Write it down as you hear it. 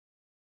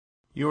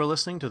You are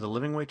listening to the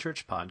Living Way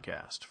Church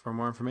podcast. For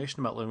more information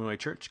about Living Way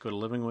Church, go to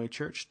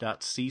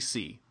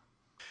livingwaychurch.cc.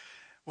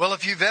 Well,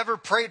 if you've ever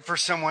prayed for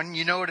someone,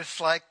 you know what it's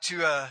like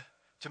to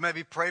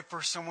maybe pray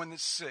for someone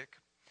that's sick.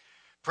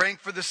 Praying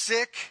for the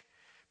sick,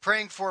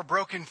 praying for a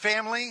broken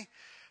family,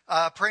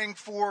 praying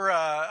for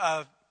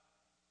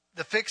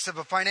the fix of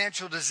a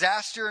financial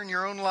disaster in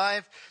your own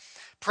life,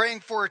 praying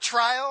for a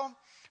trial,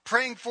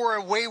 praying for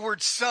a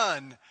wayward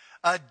son,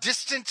 a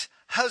distant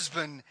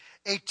husband,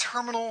 a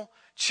terminal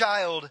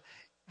child,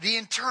 the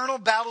internal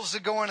battles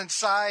that go on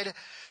inside.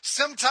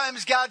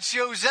 Sometimes God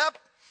shows up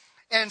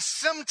and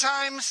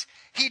sometimes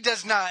he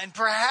does not. And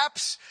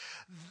perhaps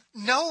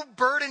no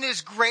burden is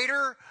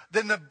greater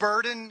than the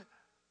burden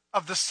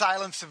of the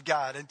silence of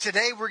God. And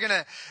today we're going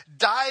to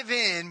dive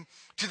in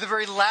to the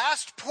very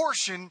last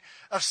portion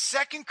of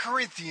 2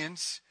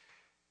 Corinthians.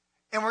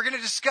 And we're going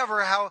to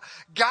discover how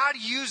God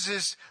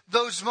uses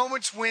those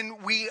moments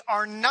when we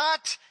are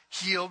not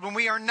healed, when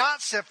we are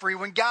not set free,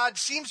 when God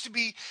seems to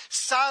be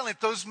silent.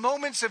 Those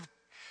moments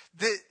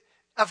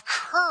of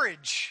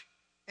courage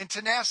and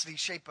tenacity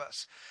shape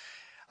us.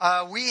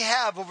 We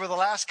have, over the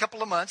last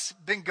couple of months,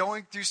 been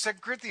going through 2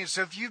 Corinthians.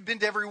 So if you've been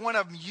to every one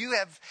of them, you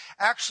have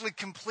actually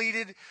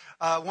completed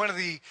one of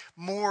the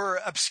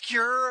more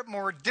obscure,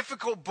 more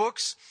difficult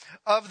books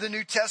of the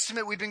New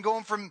Testament. We've been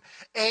going from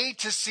A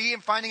to C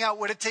and finding out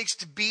what it takes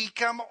to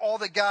become all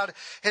that God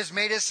has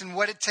made us and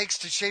what it takes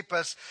to shape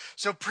us.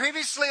 So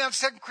previously on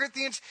 2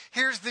 Corinthians,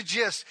 here's the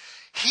gist.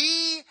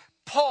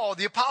 Paul,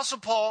 the Apostle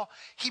Paul,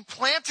 he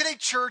planted a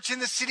church in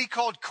the city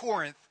called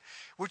Corinth,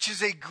 which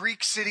is a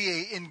Greek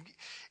city.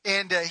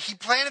 And he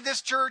planted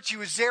this church. He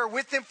was there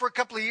with them for a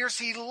couple of years.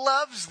 He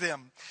loves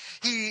them.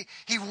 He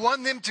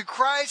won them to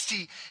Christ.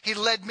 He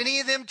led many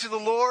of them to the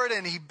Lord,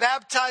 and he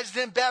baptized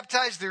them,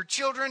 baptized their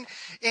children.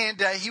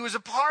 And he was a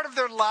part of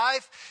their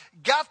life,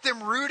 got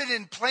them rooted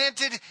and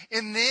planted.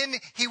 And then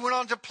he went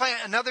on to plant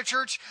another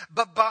church.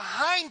 But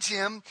behind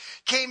him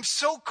came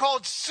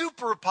so-called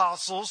super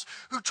apostles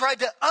who tried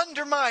to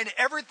undermine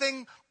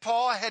everything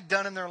Paul had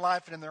done in their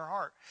life and in their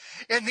heart.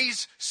 And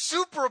these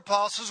super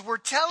apostles were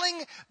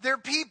telling their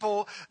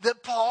people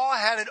that Paul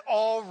had it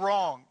all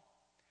wrong.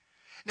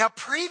 Now,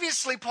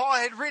 previously, Paul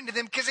had written to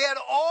them because they had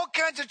all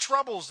kinds of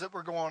troubles that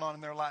were going on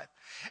in their life.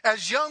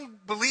 As young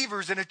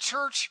believers in a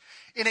church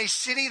in a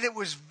city that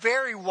was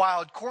very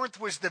wild,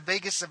 Corinth was the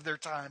Vegas of their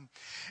time.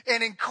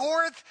 And in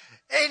Corinth,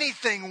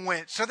 anything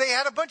went. So they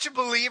had a bunch of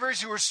believers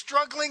who were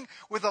struggling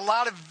with a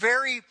lot of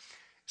very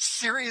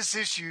serious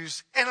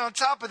issues. And on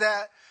top of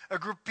that, a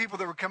group of people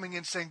that were coming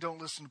in saying,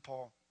 don't listen to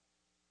Paul.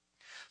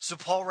 So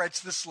Paul writes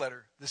this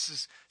letter. This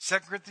is 2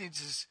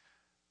 Corinthians is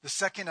the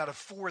second out of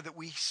 4 that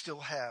we still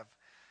have.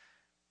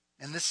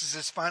 And this is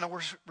his final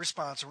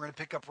response. We're going to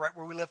pick up right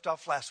where we left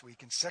off last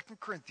week in 2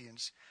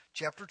 Corinthians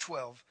chapter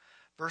 12,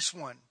 verse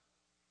 1.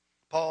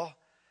 Paul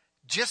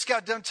just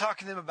got done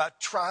talking to them about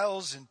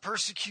trials and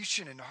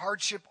persecution and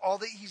hardship, all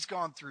that he's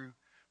gone through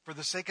for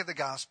the sake of the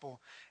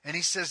gospel. And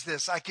he says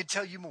this, I could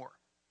tell you more.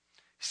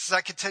 He says,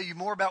 I could tell you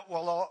more about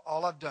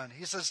all I've done.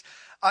 He says,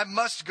 I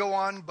must go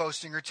on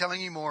boasting or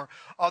telling you more,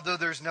 although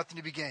there's nothing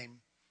to be gained.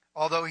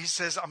 Although he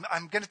says,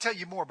 I'm going to tell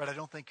you more, but I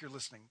don't think you're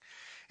listening.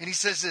 And he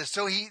says this.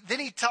 So then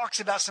he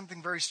talks about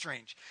something very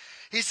strange.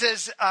 He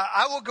says,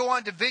 I will go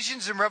on to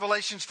visions and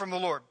revelations from the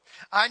Lord.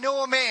 I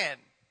know a man.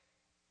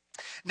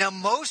 Now,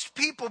 most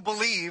people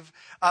believe,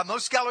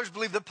 most scholars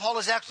believe that Paul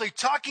is actually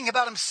talking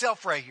about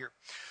himself right here.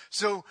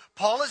 So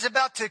Paul is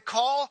about to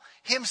call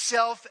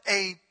himself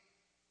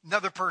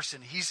another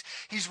person. He's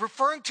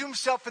referring to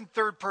himself in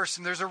third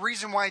person. There's a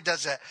reason why he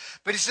does that.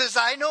 But he says,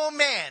 I know a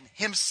man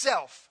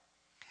himself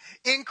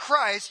in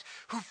Christ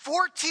who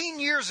 14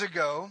 years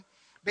ago,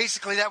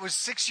 basically that was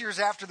 6 years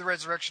after the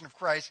resurrection of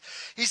Christ,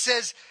 he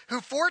says,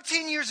 who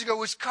 14 years ago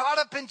was caught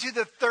up into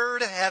the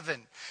third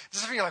heaven.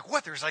 Does you're like,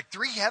 what, there's like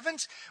 3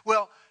 heavens?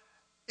 Well,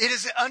 it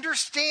is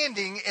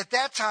understanding at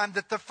that time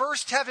that the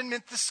first heaven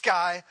meant the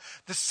sky,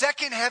 the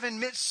second heaven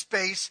meant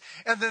space,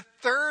 and the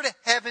third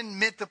heaven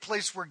meant the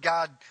place where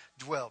God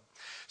dwelled.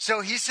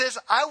 So he says,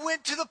 I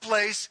went to the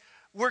place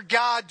where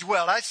God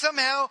dwelled. I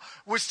somehow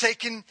was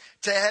taken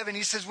to heaven.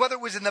 He says, whether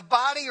it was in the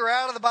body or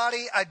out of the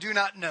body, I do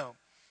not know.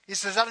 He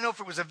says, I don't know if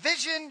it was a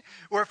vision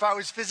or if I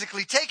was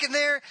physically taken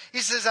there. He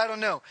says, I don't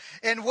know.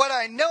 And what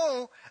I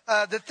know,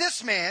 that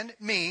this man,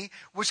 me,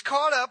 was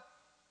caught up,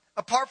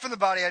 apart from the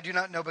body, I do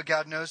not know, but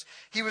God knows.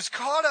 He was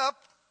caught up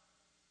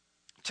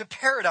to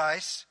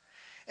paradise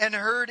and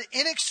heard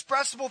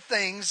inexpressible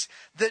things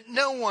that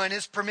no one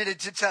is permitted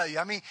to tell you.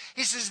 I mean,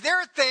 he says, there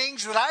are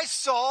things that I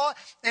saw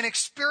and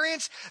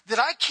experienced that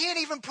I can't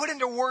even put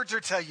into words or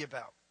tell you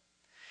about.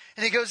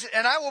 And he goes,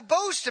 and I will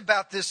boast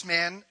about this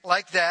man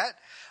like that,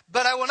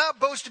 but I will not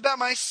boast about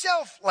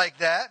myself like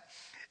that,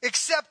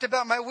 except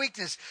about my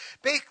weakness.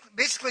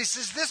 Basically, he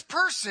says, this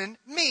person,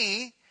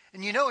 me,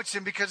 and you know it's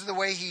him because of the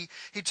way he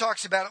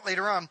talks about it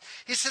later on.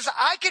 He says,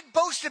 I could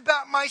boast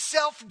about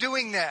myself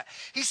doing that.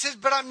 He says,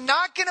 but I'm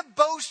not going to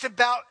boast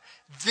about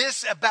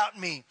this about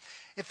me.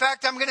 In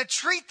fact, I'm going to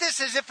treat this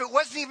as if it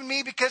wasn't even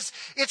me because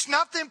it's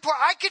not the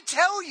important. I could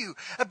tell you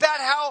about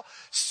how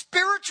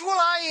spiritual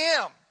I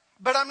am.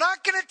 But I'm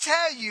not going to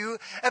tell you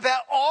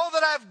about all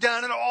that I've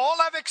done and all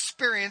I've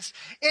experienced.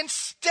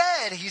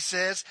 Instead, he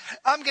says,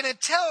 I'm going to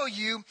tell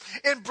you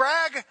and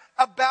brag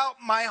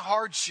about my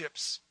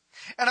hardships.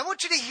 And I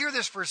want you to hear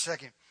this for a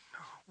second.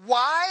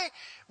 Why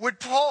would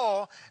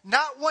Paul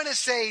not want to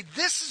say,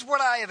 this is what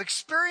I have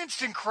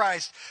experienced in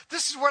Christ.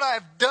 This is what I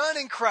have done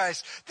in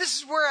Christ. This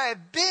is where I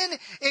have been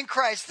in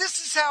Christ.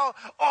 This is how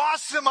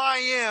awesome I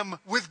am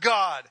with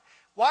God.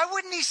 Why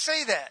wouldn't he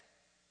say that?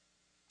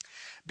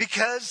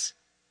 Because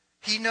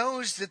he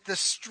knows that the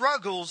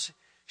struggles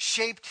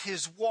shaped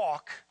his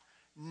walk,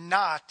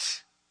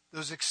 not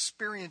those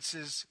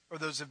experiences or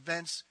those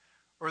events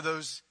or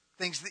those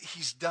things that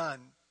he's done.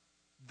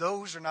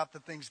 Those are not the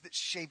things that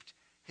shaped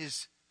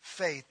his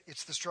faith.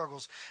 It's the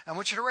struggles. I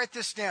want you to write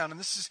this down. And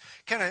this is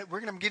we're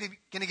going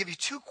to give you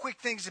two quick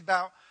things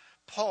about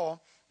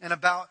Paul and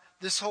about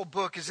this whole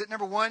book. Is that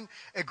number one,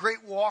 a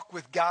great walk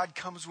with God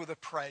comes with a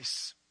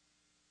price.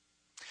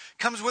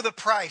 Comes with a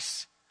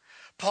price.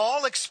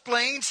 Paul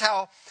explains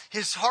how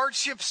his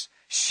hardships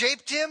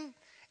shaped him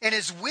and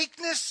his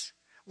weakness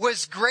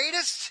was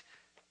greatest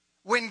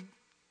when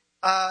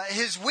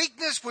his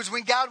weakness was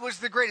when God was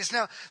the greatest.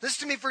 Now,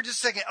 listen to me for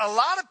just a second. A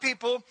lot of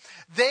people,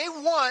 they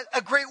want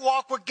a great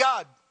walk with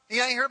God. You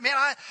know, you hear, man,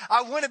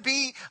 I want to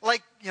be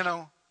like, and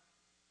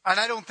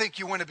I don't think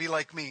you want to be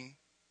like me.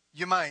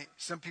 You might.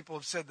 Some people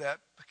have said that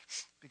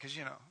because,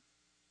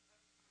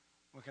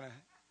 what can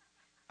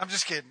I'm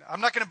just kidding. I'm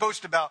not going to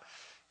boast about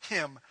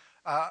him.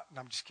 No,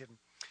 I'm just kidding.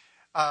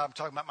 I'm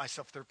talking about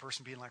myself, third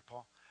person, being like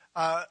Paul.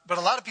 But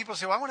a lot of people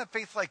say, well, I want a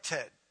faith like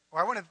Ted, or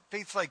I want a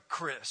faith like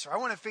Chris, or I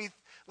want a faith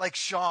like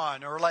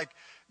Sean, or like,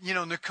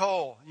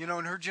 Nicole, in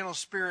her gentle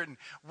spirit. And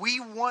we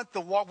want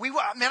the walk.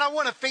 I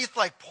want a faith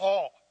like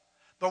Paul,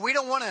 but we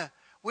don't want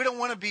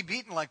to be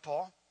beaten like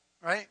Paul,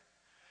 right?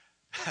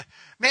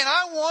 Man,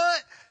 I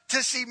want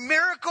to see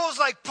miracles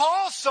like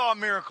Paul saw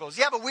miracles.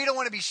 Yeah, but we don't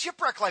want to be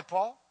shipwrecked like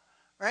Paul,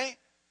 right?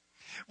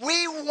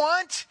 We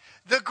want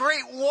the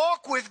great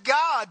walk with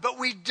God, but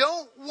we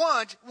don't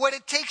want what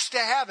it takes to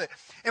have it.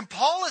 And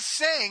Paul is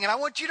saying, and I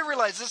want you to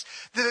realize this,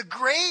 that a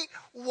great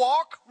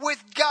walk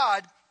with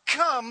God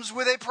comes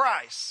with a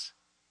price.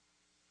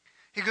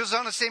 He goes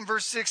on to say in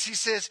verse 6, he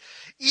says,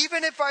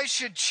 even if I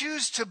should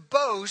choose to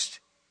boast,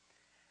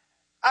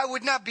 I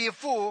would not be a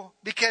fool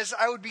because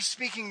I would be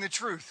speaking the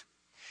truth.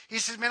 He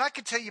says, man, I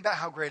could tell you about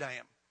how great I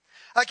am.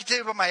 I could tell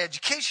you about my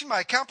education, my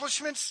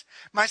accomplishments,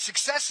 my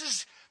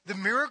successes, the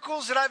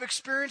miracles that I've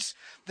experienced,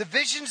 the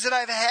visions that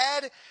I've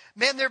had.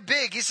 Man, they're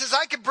big. He says,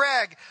 I could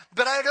brag,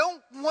 but I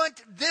don't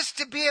want this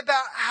to be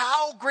about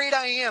how great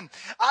I am.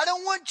 I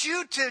don't want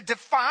you to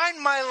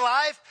define my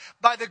life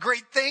by the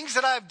great things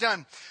that I've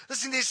done.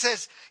 Listen, he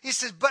says,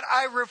 but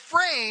I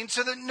refrain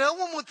so that no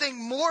one will think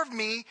more of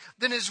me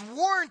than is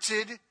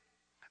warranted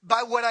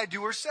by what I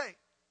do or say.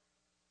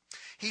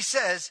 He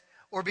says,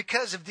 or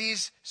because of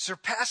these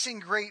surpassing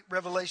great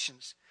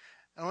revelations.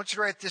 I want you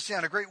to write this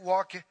down. A great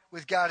walk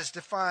with God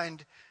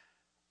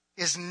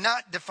is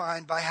not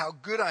defined by how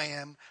good I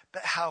am,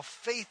 but how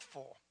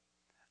faithful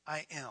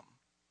I am.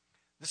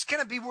 This is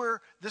going to be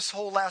where this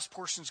whole last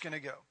portion is going to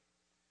go.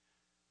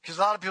 Because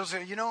a lot of people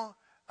say,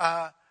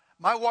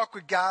 my walk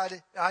with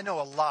God, I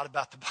know a lot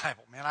about the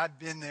Bible, man. I've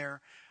been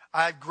there.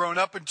 I've grown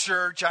up in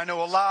church. I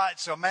know a lot.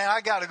 So, man,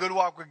 I got a good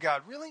walk with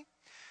God. Really?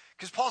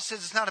 Because Paul says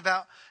it's not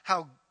about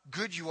how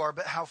good you are,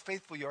 but how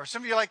faithful you are.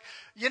 Some of you are like,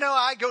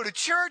 I go to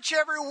church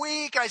every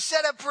week. I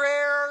said a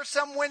prayer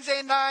some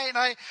Wednesday night, and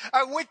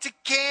I went to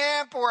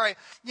camp, or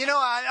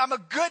I'm a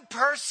good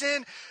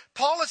person.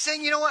 Paul is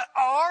saying,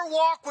 our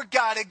walk with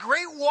God, a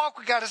great walk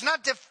with God, is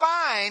not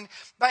defined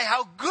by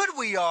how good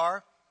we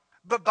are,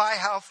 but by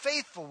how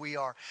faithful we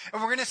are.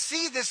 And we're going to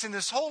see this in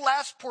this whole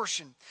last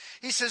portion.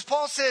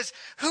 Paul says,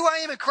 who I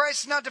am in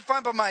Christ is not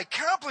defined by my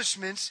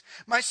accomplishments,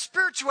 my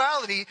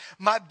spirituality,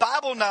 my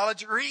Bible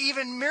knowledge, or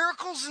even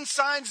miracles and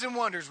signs and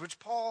wonders, which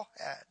Paul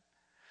had.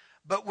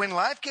 But when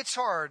life gets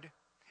hard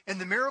and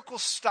the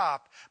miracles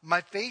stop, my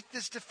faith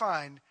is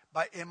defined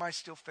by, am I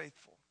still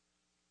faithful?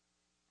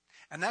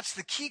 And that's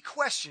the key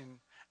question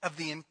of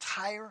the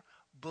entire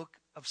book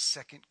of 2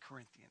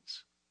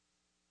 Corinthians.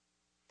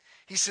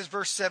 He says,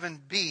 verse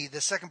 7b,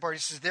 the second part, he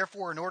says,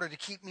 therefore, in order to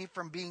keep me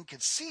from being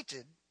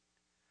conceited,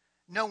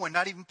 no one,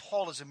 not even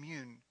Paul, is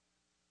immune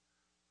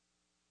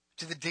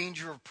to the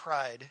danger of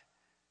pride.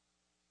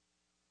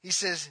 He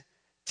says,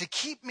 to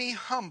keep me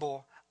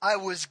humble, I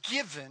was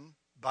given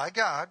by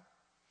God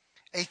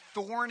a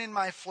thorn in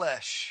my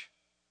flesh.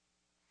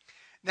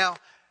 Now,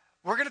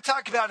 we're going to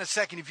talk about in a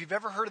second, if you've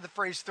ever heard of the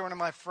phrase thorn in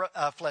my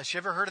flesh. You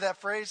ever heard of that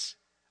phrase?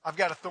 I've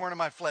got a thorn in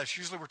my flesh.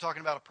 Usually we're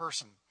talking about a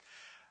person.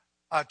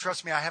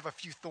 Trust me, I have a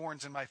few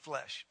thorns in my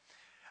flesh.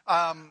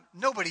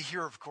 Nobody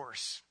here, of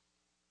course.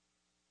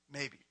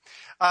 Maybe.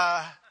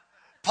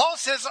 Paul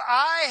says,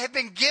 I have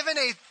been given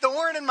a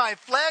thorn in my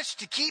flesh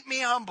to keep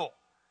me humble.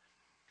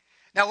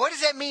 Now, what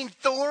does that mean,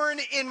 thorn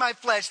in my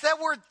flesh? That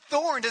word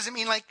thorn doesn't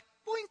mean like,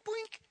 boink,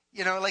 boink.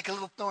 like a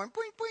little thorn.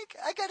 Boink, boink,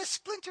 I got a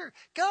splinter.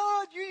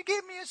 God, you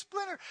gave me a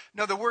splinter.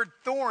 No, the word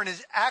thorn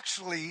is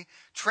actually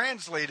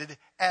translated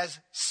as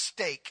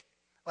stake,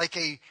 like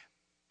a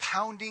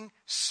pounding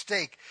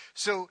stake.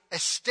 So a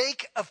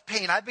stake of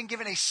pain. I've been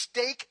given a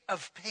stake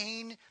of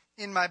pain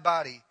in my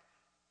body.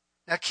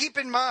 Now keep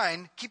in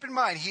mind,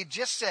 he had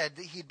just said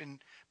that he'd been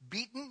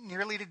beaten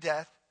nearly to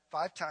death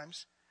 5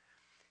 times.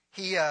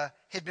 He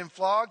had been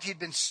flogged. He'd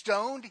been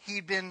stoned.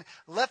 He'd been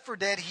left for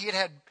dead. He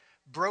had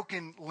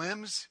broken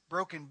limbs,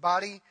 broken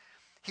body.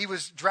 He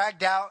was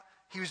dragged out.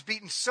 He was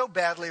beaten so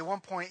badly. At one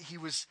point, he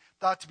was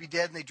thought to be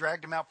dead, and they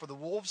dragged him out for the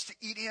wolves to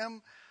eat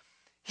him.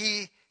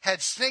 He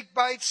had snake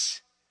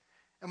bites.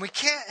 And we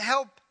can't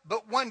help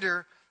but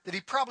wonder that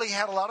he probably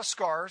had a lot of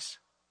scars.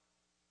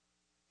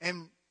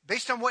 And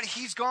based on what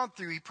he's gone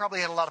through, he probably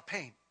had a lot of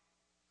pain.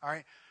 All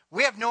right.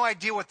 We have no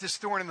idea what this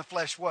thorn in the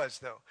flesh was,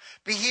 though.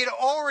 But he had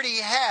already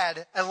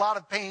had a lot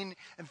of pain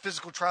and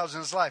physical trials in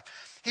his life.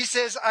 He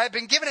says, I've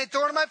been given a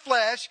thorn in my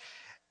flesh,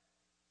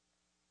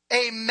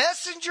 a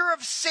messenger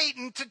of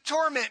Satan to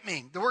torment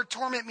me. The word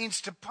torment means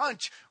to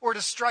punch or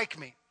to strike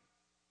me.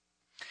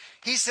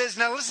 He says,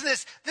 now listen to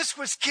this. This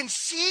was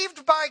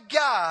conceived by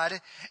God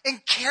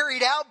and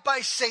carried out by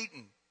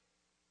Satan.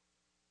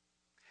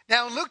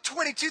 Now in Luke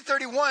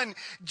 22:31,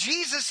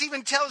 Jesus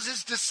even tells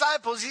his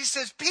disciples, he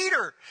says,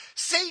 Peter,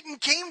 Satan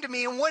came to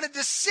me and wanted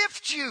to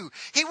sift you.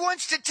 He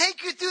wants to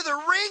take you through the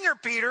ringer,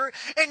 Peter.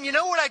 And you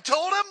know what I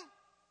told him?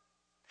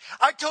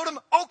 I told him,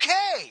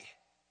 okay.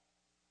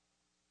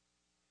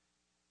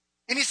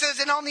 And he says,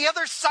 and on the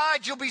other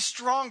side, you'll be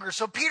stronger.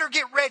 So Peter,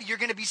 get ready. You're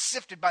going to be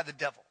sifted by the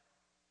devil.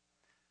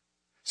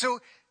 So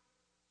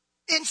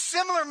in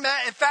similar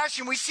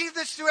fashion, we see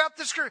this throughout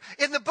the scripture.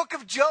 In the book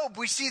of Job,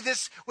 we see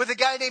this with a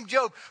guy named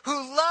Job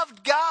who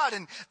loved God.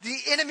 And the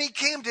enemy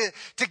came to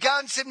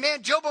God and said,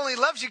 man, Job only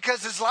loves you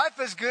because his life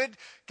is good.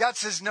 God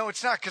says, no,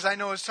 it's not, because I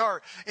know his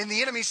heart. And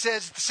the enemy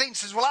says, the Satan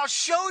says, well, I'll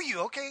show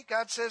you. Okay,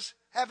 God says,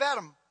 have at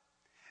him.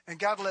 And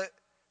God let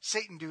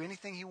Satan do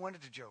anything he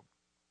wanted to Job.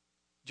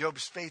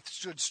 Job's faith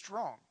stood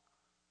strong.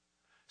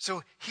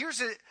 So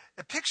here's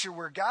a picture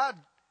where God,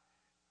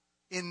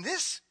 in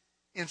this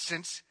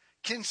instance,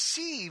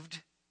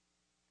 conceived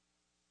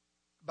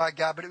by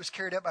God, but it was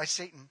carried out by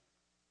Satan.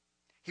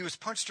 He was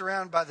punched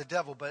around by the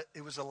devil, but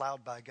it was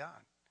allowed by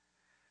God,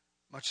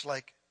 much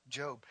like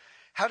Job.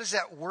 How does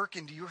that work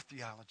into your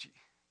theology?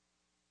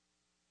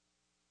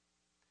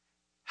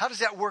 How does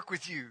that work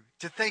with you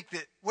to think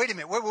that, wait a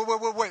minute,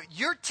 wait.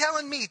 You're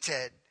telling me,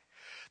 Ted,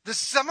 that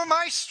some of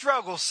my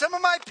struggles, some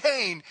of my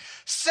pain,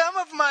 some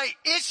of my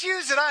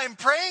issues that I am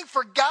praying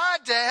for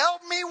God to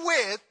help me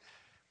with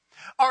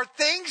are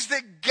things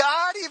that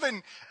God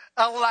even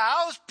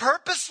allows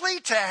purposely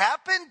to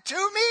happen to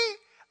me?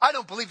 I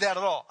don't believe that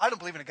at all. I don't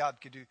believe in a God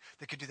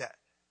that could do that.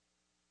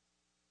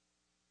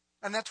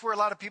 And that's where a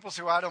lot of people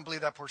say, well, I don't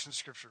believe that portion of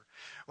Scripture.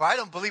 Well, I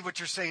don't believe what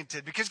you're saying,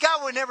 Ted, because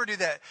God would never do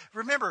that.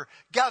 Remember,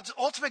 God's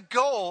ultimate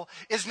goal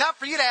is not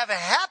for you to have a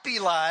happy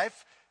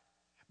life,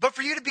 but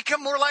for you to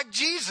become more like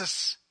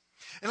Jesus.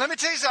 And let me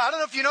tell you something. I don't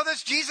know if you know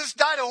this. Jesus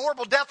died a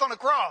horrible death on a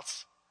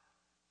cross.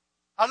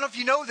 I don't know if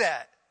you know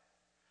that.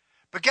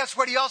 But guess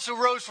what? He also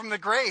rose from the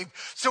grave.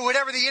 So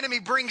whatever the enemy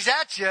brings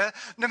at you,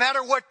 no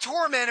matter what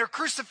torment or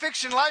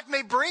crucifixion life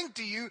may bring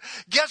to you,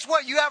 guess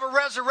what? You have a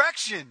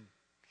resurrection.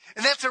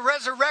 And that's a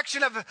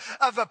resurrection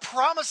of a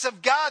promise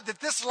of God that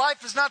this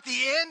life is not the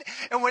end.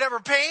 And whatever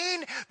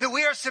pain that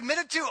we are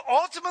submitted to,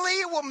 ultimately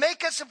it will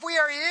make us, if we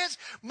are His,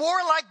 more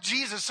like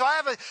Jesus. So I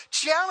have a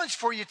challenge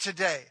for you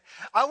today.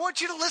 I want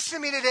you to listen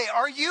to me today.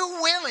 Are you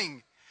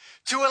willing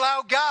to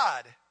allow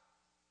God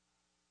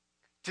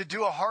to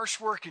do a harsh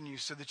work in you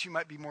so that you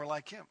might be more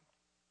like Him?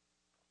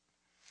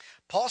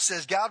 Paul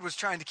says God was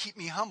trying to keep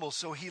me humble,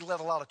 so He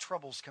let a lot of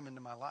troubles come into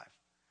my life.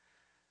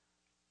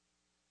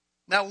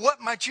 Now,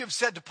 what might you have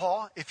said to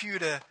Paul if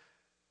you'd have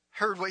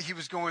heard what he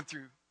was going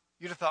through?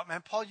 You'd have thought,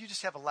 man, Paul, you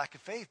just have a lack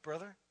of faith,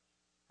 brother.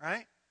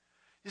 Right?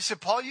 You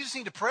said, Paul, you just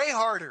need to pray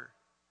harder.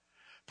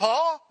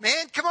 Paul,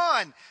 man, come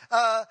on.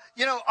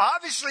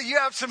 Obviously you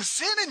have some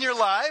sin in your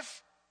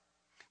life.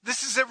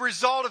 This is a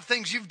result of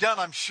things you've done,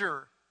 I'm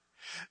sure.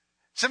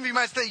 Some of you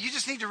might say, you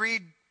just need to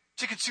read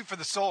Chicken Soup for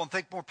the Soul and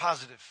think more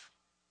positive.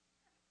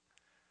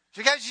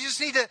 So guys, you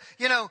just need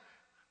to,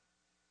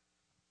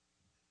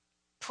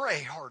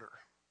 pray harder.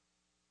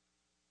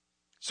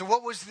 So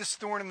what was this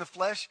thorn in the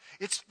flesh?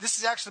 This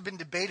has actually been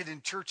debated in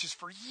churches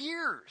for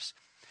years.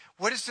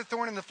 What is the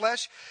thorn in the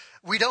flesh?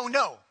 We don't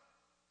know.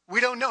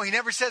 We don't know. He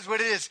never says what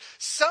it is.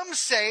 Some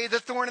say the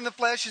thorn in the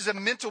flesh is a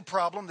mental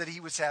problem that he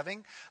was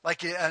having,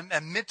 like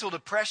a mental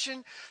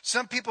depression.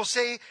 Some people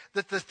say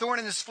that the thorn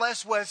in his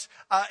flesh was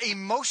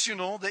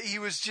emotional, that he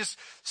was just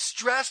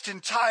stressed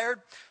and tired.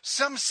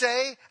 Some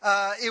say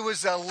it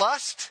was a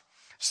lust.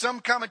 Some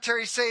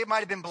commentaries say it might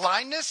have been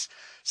blindness.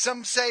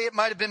 Some say it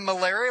might have been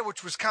malaria,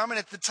 which was common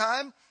at the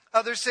time.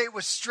 Others say it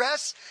was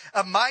stress,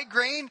 a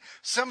migraine.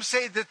 Some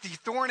say that the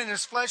thorn in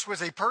his flesh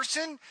was a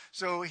person.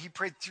 So he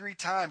prayed 3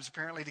 times,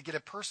 apparently, to get a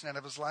person out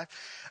of his life.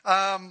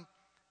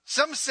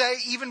 Some say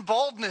even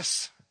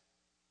baldness.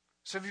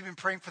 Some of you have been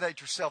praying for that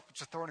yourself.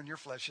 It's a thorn in your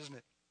flesh, isn't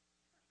it?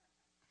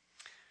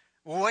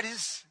 Well, what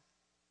is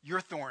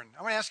your thorn?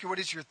 I want to ask you, what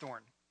is your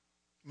thorn?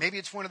 Maybe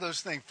it's one of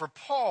those things. For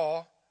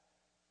Paul,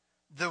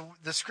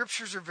 the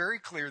scriptures are very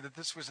clear that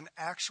this was an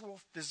actual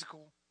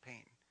physical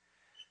pain.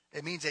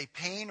 It means a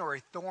pain or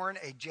a thorn,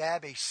 a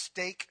jab, a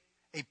stake,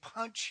 a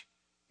punch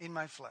in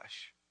my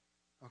flesh.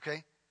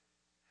 Okay?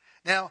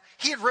 Now,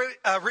 he had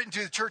written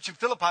to the church in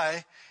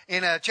Philippi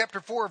in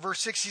chapter 4, verse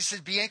 6. He says,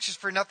 be anxious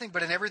for nothing,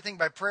 but in everything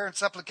by prayer and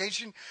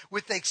supplication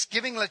with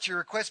thanksgiving, let your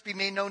requests be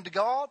made known to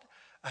God.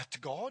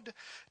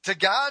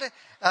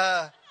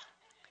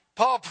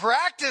 Paul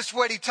practiced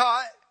what he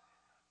taught,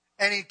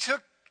 and he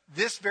took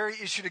this very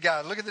issue to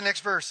God. Look at the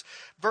next verse.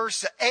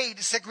 Verse 8,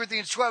 2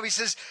 Corinthians 12, he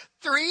says,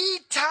 3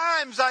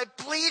 times I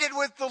pleaded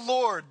with the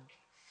Lord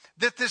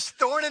that this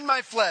thorn in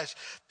my flesh,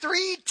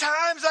 3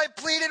 times I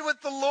pleaded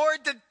with the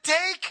Lord to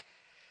take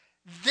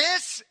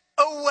this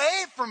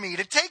away from me,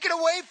 to take it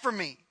away from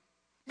me.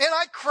 Man,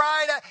 I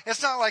cried.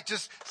 It's not like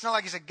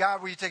he said,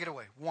 God, will you take it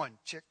away? 1,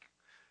 check.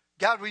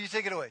 God, will you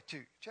take it away?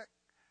 2, check.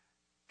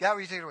 God,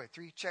 will you take it away?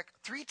 3, check.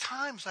 3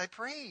 times I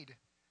prayed.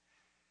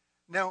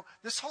 Now,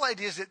 this whole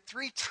idea is that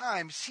 3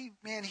 times, he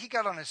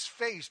got on his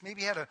face.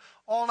 Maybe he had an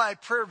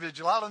all-night prayer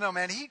vigil. I don't know,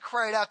 man. He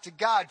cried out to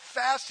God,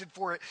 fasted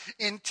for it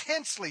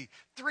intensely.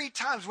 3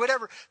 times,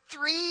 whatever.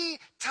 3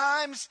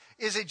 times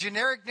is a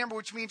generic number,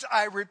 which means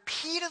I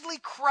repeatedly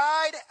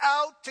cried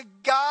out to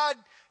God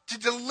to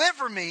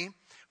deliver me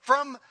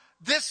from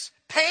this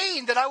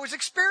pain that I was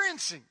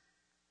experiencing.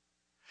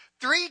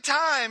 3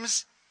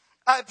 times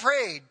I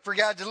prayed for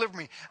God to deliver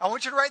me. I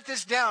want you to write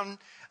this down.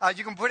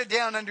 You can put it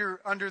down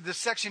under this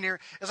section here.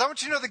 As I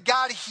want you to know that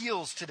God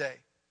heals today.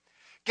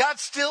 God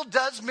still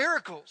does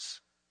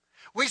miracles.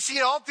 We see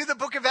it all through the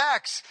book of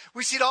Acts.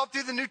 We see it all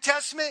through the New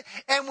Testament.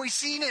 And we've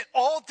seen it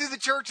all through the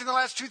church in the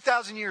last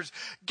 2,000 years.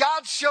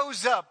 God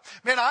shows up.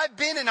 Man, I've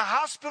been in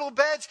hospital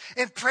beds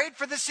and prayed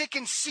for the sick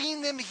and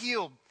seen them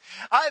healed.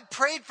 I have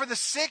prayed for the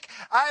sick.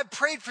 I have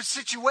prayed for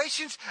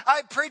situations. I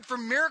have prayed for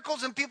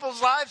miracles in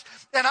people's lives.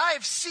 And I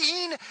have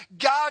seen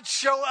God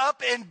show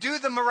up and do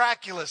the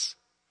miraculous.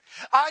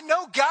 I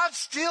know God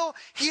still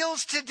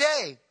heals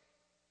today.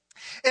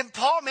 And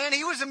Paul, man,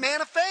 he was a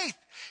man of faith.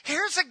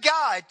 Here's a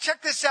guy,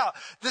 check this out,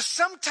 that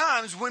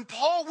sometimes when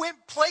Paul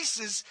went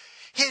places,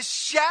 his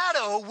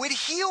shadow would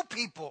heal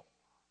people.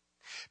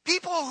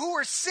 People who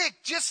were sick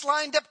just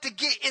lined up to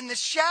get in the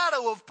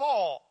shadow of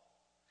Paul.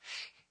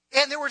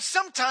 And there were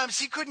sometimes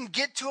he couldn't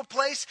get to a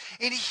place,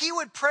 and he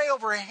would pray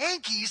over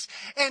hankies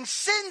and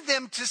send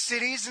them to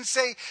cities and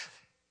say,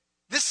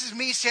 this is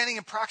me standing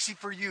in proxy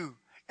for you.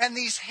 And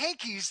these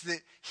hankies that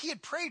he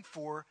had prayed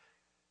for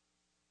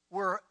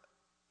were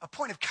a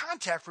point of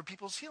contact for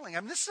people's healing. I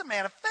mean, this is a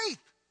man of faith.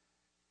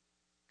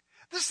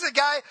 This is a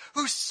guy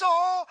who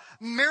saw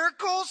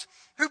miracles,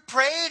 who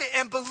prayed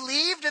and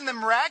believed in the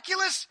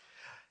miraculous.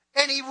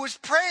 And he was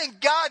praying,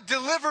 God,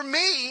 deliver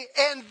me.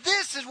 And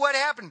this is what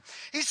happened.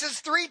 He says,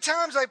 3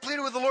 times I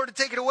pleaded with the Lord to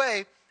take it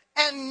away,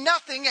 and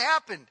nothing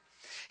happened.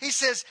 He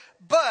says,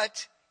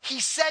 but he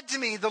said to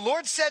me, the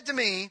Lord said to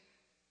me,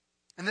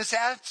 and this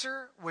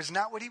answer was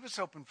not what he was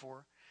hoping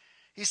for.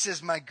 He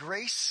says, my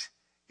grace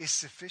is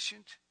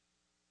sufficient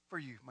for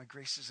you. My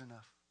grace is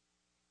enough.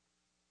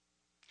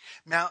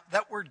 Now,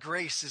 that word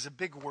grace is a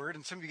big word,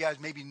 and some of you guys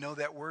maybe know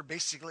that word.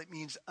 Basically, it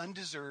means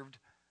undeserved,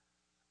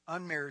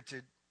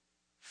 unmerited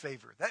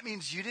favor. That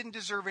means you didn't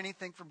deserve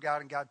anything from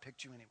God, and God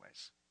picked you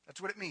anyways.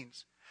 That's what it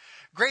means.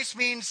 Grace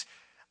means,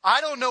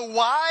 I don't know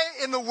why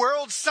in the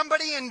world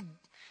somebody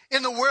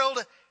in the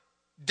world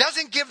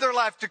doesn't give their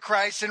life to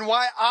Christ and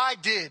why I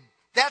did.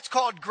 That's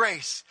called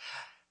grace.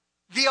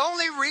 The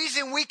only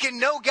reason we can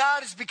know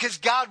God is because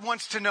God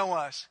wants to know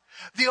us.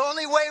 The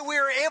only way we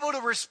are able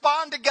to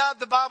respond to God,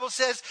 the Bible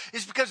says,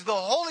 is because the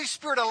Holy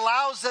Spirit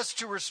allows us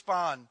to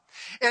respond.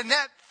 And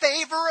that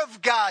favor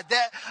of God,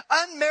 that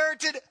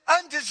unmerited,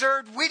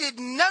 undeserved, we did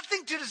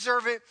nothing to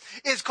deserve it,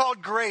 is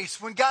called grace.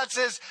 When God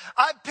says,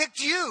 I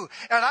picked you,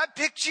 and I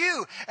picked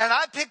you, and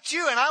I picked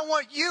you, and I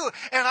want you,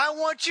 and I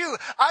want you.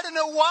 I don't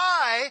know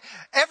why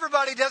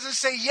everybody doesn't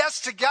say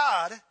yes to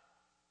God,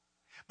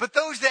 but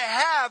those that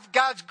have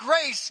God's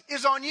grace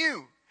is on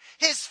you.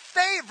 His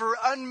favor,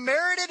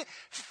 unmerited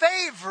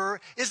favor,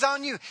 is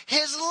on you.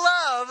 His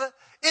love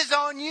is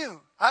on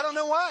you. I don't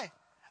know why.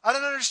 I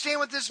don't understand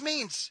what this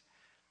means.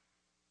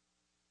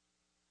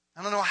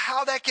 I don't know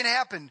how that can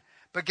happen.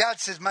 But God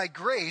says, my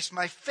grace,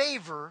 my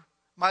favor,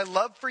 my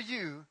love for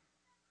you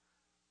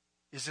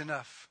is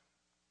enough.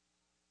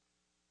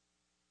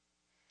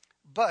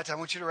 But I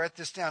want you to write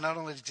this down. Not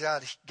only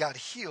does God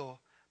heal,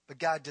 but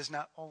God does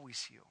not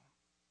always heal.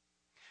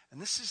 And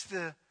this is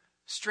the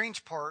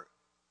strange part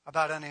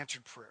about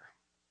unanswered prayer.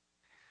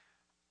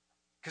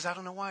 Because I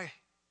don't know why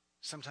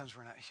sometimes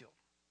we're not healed.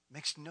 It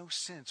makes no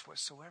sense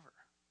whatsoever.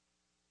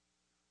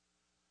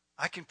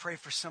 I can pray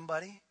for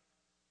somebody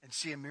and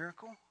see a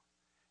miracle,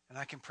 and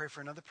I can pray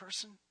for another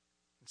person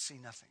and see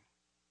nothing.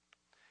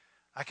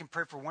 I can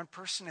pray for one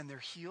person and they're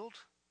healed.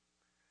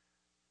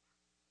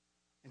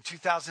 In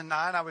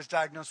 2009, I was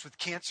diagnosed with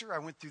cancer. I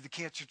went through the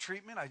cancer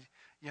treatment. I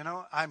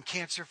I'm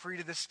cancer-free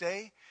to this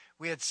day.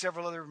 We had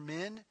several other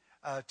men,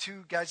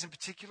 2 guys in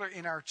particular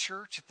in our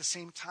church at the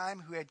same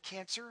time who had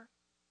cancer,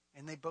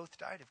 and they both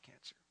died of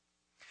cancer.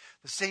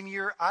 The same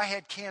year I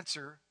had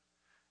cancer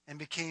and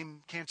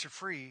became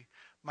cancer-free,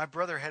 my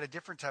brother had a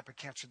different type of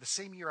cancer the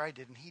same year I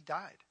did, and he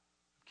died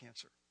of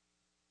cancer.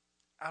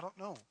 I don't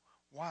know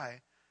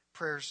why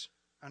prayers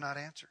are not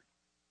answered.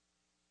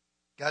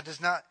 God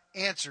does not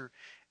answer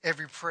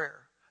every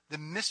prayer. The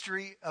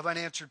mystery of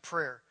unanswered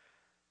prayer.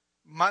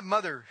 My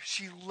mother,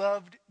 she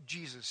loved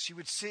Jesus. She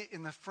would sit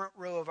in the front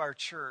row of our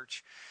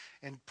church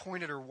and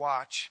point at her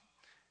watch.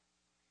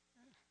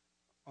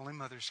 Only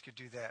mothers could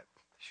do that.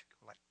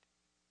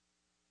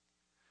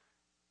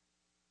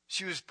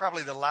 She was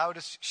probably the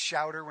loudest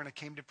shouter when it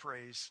came to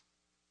praise.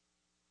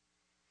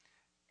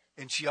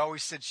 And she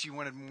always said she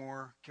wanted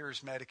more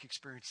charismatic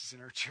experiences in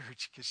her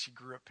church because she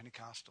grew up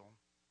Pentecostal.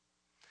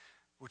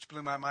 Which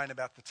blew my mind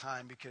about the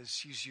time because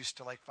she's used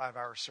to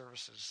 5-hour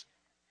services.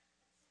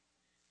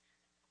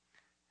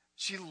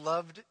 She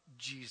loved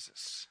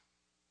Jesus.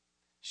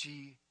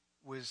 She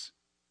was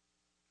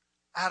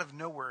out of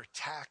nowhere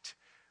attacked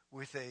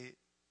with a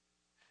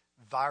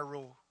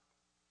viral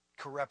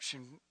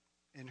corruption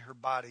in her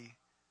body.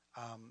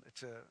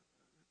 It's a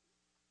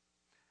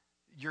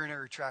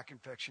urinary tract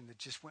infection that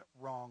just went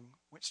wrong,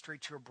 went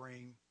straight to her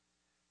brain,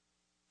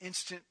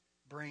 instant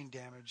brain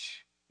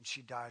damage, and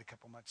she died a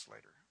couple months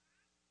later.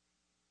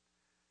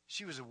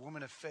 She was a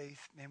woman of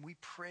faith. Man, we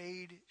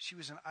prayed. She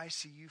was in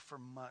ICU for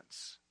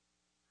months.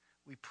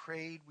 We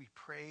prayed.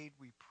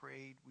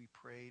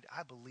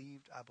 I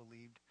believed.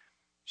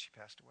 She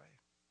passed away.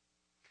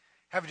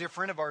 I have a dear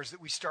friend of ours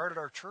that we started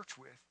our church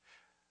with.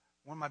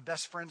 One of my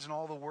best friends in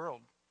all the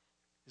world.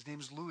 His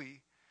name is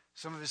Louis.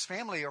 Some of his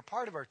family are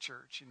part of our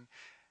church.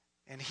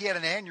 And he had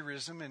an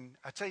aneurysm. And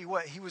I tell you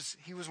what, he was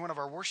one of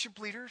our worship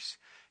leaders.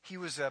 He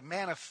was a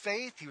man of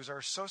faith. He was our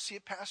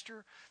associate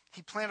pastor.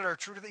 He planted our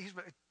church. He's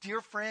a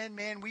dear friend,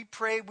 man. We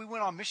prayed. We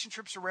went on mission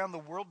trips around the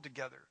world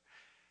together.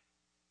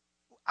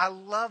 I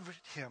loved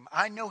him.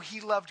 I know he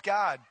loved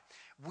God.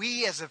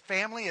 We as a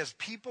family, as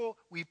people,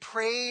 we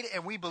prayed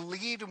and we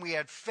believed and we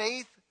had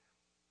faith.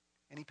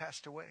 And he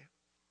passed away.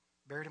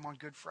 Buried him on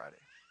Good Friday.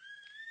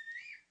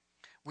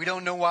 We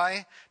don't know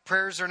why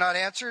prayers are not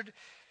answered.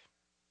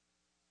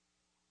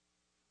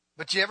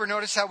 But you ever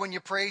notice how when you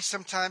pray,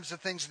 sometimes the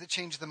things that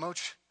change the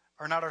most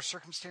are not our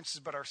circumstances,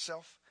 but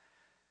ourselves?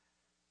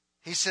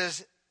 He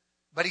says,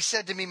 but he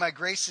said to me, my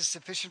grace is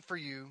sufficient for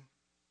you.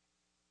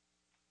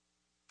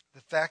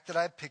 The fact that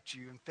I picked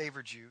you and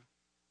favored you,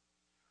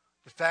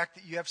 the fact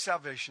that you have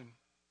salvation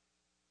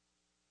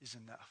is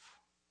enough.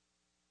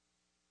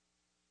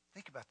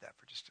 Think about that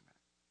for just a minute.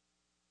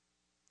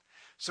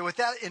 So with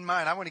that in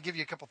mind, I want to give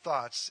you a couple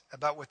thoughts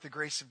about what the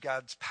grace of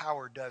God's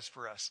power does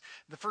for us.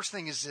 The first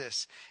thing is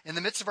this. In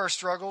the midst of our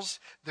struggles,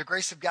 the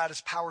grace of God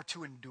is power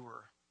to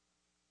endure.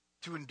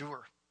 To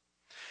endure.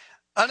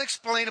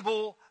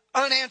 Unexplainable,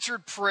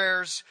 unanswered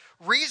prayers.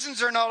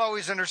 Reasons are not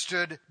always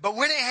understood. But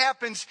when it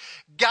happens,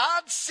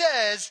 God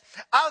says,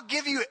 I'll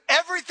give you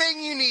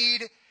everything you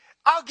need.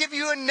 I'll give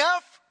you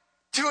enough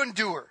to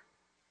endure.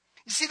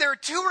 You see, there are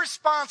 2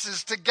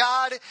 responses to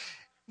God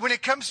when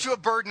it comes to a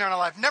burden on our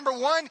life. Number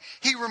 1,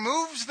 he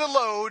removes the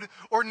load,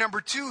 or number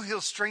 2,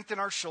 he'll strengthen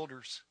our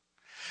shoulders.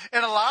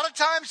 And a lot of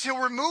times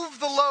he'll remove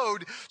the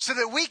load so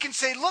that we can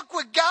say, look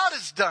what God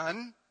has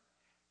done.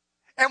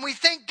 And we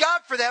thank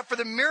God for that, for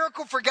the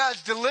miracle, for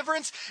God's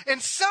deliverance.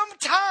 And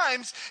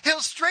sometimes he'll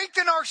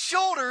strengthen our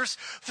shoulders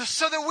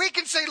so that we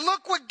can say,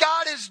 look what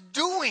God is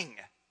doing.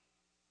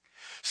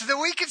 So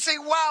that we can say,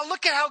 wow,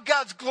 look at how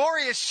God's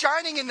glory is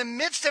shining in the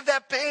midst of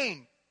that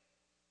pain.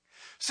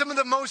 Some of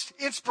the most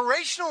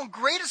inspirational and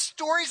greatest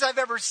stories I've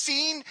ever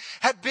seen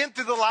have been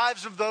through the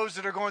lives of those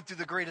that are going through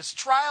the greatest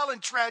trial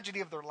and tragedy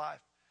of their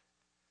life.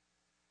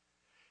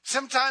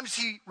 Sometimes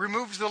he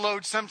removes the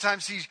load.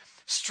 Sometimes he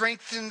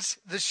strengthens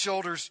the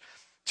shoulders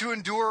to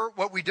endure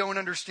what we don't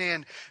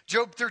understand.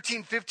 Job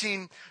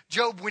 13:15,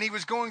 Job, when he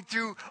was going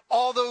through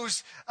all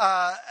those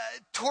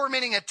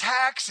tormenting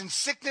attacks and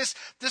sickness,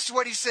 this is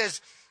what he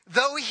says.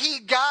 Though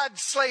God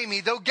slay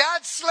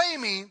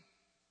me,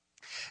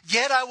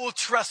 yet I will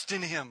trust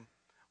in him.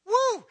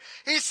 Woo!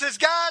 He says,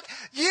 God,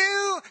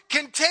 you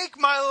can take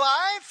my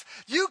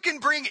life. You can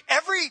bring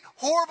every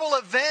horrible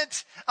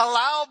event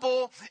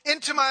allowable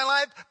into my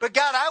life. But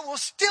God, I will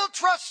still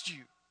trust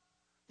you.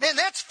 Man,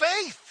 that's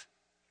faith.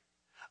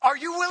 Are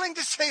you willing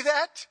to say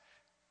that?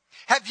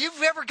 Have you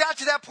ever got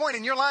to that point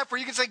in your life where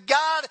you can say,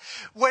 God,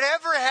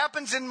 whatever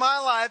happens in my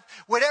life,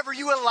 whatever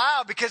you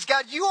allow, because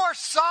God, you are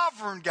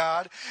sovereign,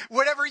 God,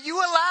 whatever you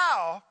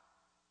allow.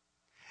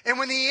 And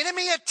when the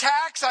enemy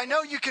attacks, I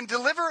know you can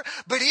deliver,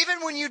 but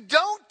even when you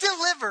don't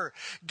deliver,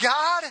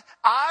 God,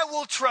 I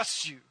will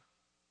trust you.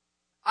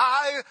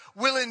 I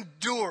will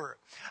endure.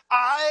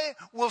 I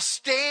will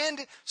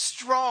stand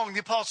strong.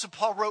 The Apostle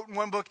Paul wrote in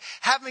one book,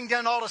 having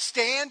done all to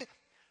stand,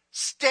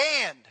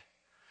 stand.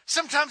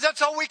 Sometimes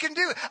that's all we can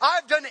do.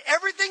 I've done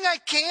everything I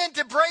can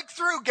to break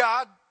through,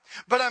 God,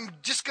 but I'm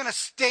just going to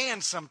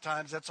stand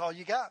sometimes. That's all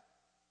you got.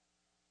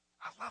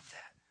 I love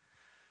that.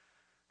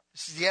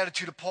 This is the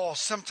attitude of Paul.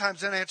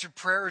 Sometimes unanswered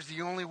prayer is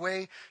the only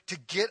way to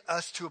get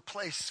us to a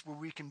place where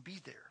we can be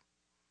there.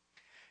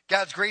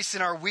 God's grace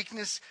in our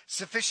weakness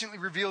sufficiently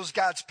reveals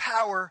God's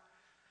power.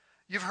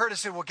 You've heard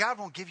us say, well, God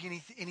won't give you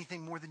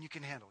anything more than you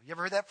can handle. You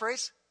ever heard that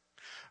phrase?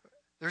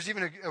 There's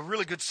even a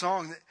really good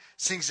song that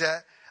sings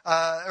that.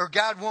 Or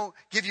God won't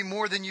give you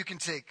more than you can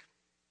take.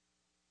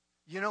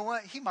 You know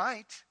what? He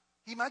might.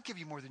 He might give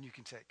you more than you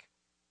can take.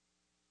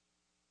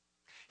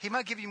 He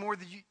might give you more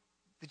than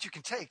that you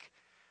can take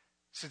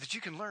so that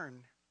you can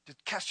learn to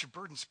cast your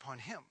burdens upon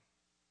him.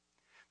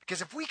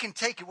 Because if we can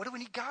take it, what do we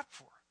need God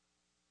for?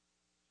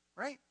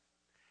 Right?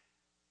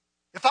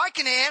 If I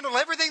can handle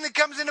everything that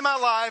comes into my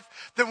life,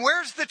 then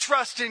where's the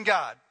trust in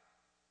God?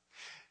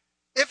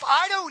 If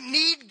I don't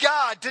need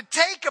God to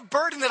take a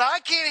burden that I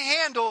can't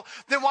handle,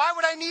 then why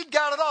would I need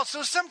God at all?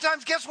 So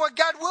sometimes, guess what?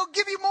 God will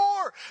give you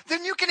more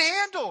than you can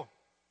handle.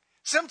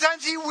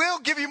 Sometimes he will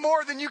give you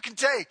more than you can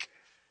take.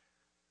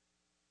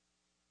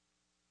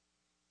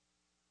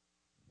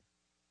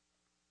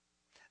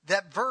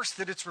 That verse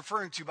that it's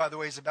referring to, by the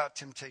way, is about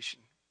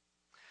temptation.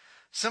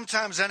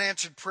 Sometimes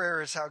unanswered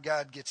prayer is how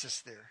God gets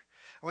us there.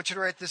 I want you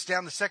to write this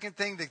down. The second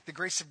thing, the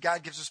grace of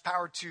God gives us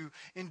power to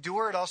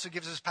endure. It also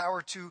gives us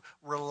power to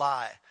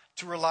rely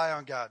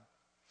on God.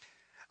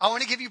 I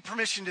want to give you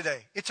permission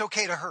today. It's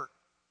okay to hurt.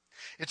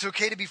 It's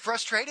okay to be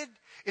frustrated.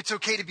 It's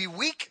okay to be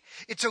weak.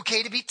 It's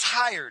okay to be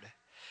tired.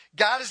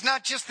 God is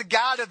not just the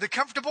God of the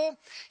comfortable.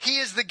 He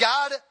is the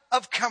God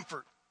of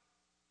comfort.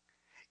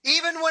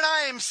 Even when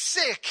I am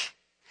sick,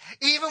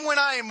 even when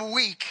I am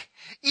weak,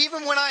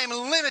 even when I am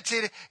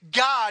limited,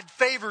 God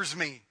favors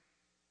me.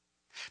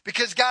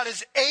 Because God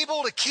is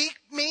able to keep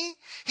me.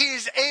 He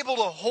is able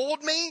to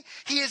hold me.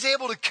 He is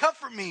able to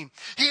comfort me.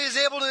 He is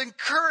able to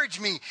encourage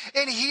me.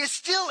 And he is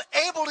still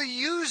able to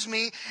use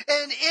me.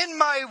 And in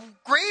my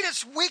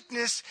greatest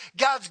weakness,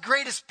 God's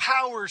greatest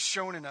power is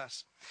shown in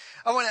us.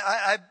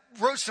 I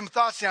wrote some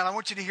thoughts down. I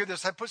want you to hear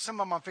this. I put some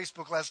of them on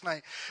Facebook last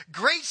night.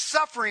 Great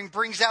suffering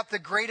brings out the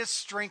greatest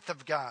strength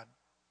of God.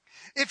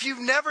 If you've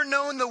never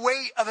known the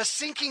weight of a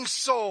sinking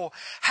soul,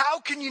 how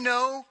can you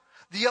know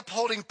the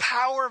upholding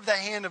power of the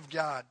hand of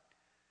God?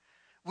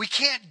 We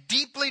can't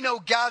deeply know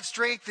God's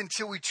strength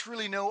until we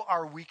truly know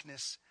our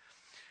weakness.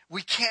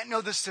 We can't know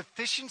the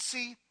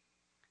sufficiency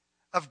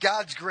of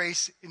God's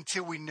grace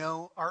until we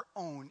know our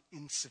own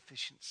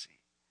insufficiency.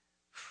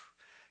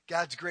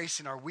 God's grace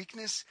in our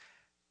weakness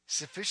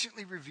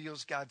sufficiently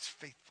reveals God's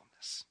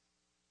faithfulness.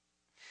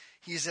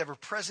 He is ever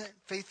present,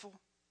 faithful,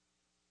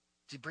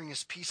 to bring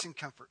us peace and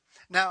comfort.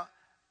 Now,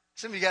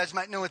 some of you guys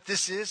might know what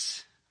this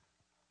is.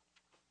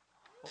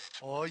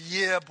 Oh,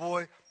 yeah,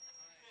 boy.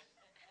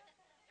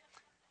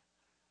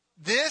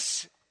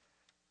 This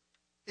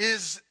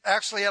is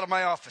actually out of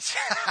my office.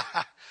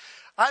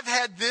 I've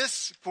had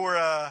this for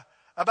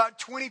about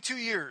 22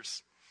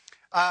 years.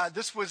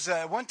 This was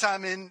one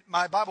time in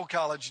my Bible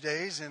college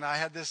days, and I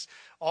had this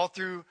all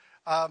through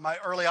my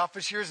early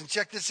office years. And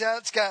check this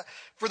out. It's got,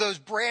 for those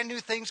brand new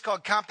things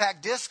called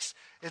compact discs,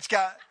 it's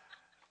got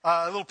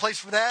a little place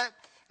for that.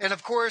 And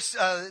of course,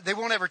 they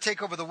won't ever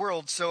take over the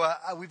world. So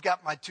we've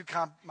got my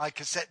my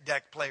cassette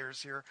deck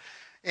players here.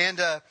 And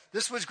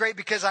this was great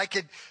because I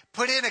could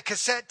put in a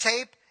cassette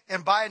tape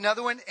and buy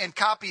another one and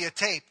copy a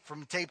tape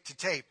from tape to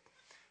tape.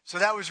 So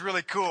that was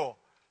really cool.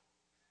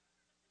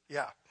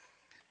 Yeah.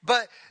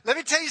 But let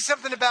me tell you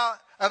something about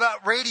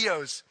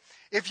radios.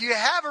 If you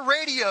have a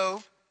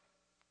radio,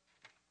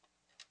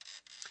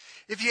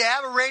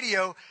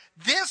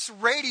 this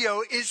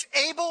radio is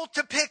able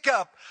to pick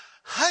up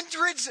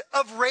hundreds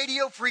of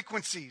radio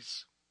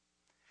frequencies.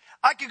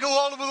 I could go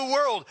all over the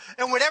world,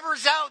 and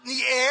whatever's out in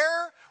the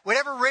air,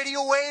 whatever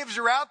radio waves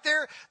are out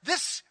there,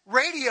 this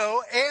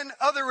radio and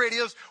other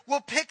radios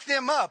will pick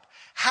them up.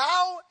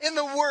 How in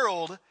the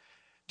world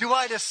do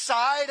I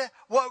decide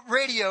what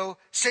radio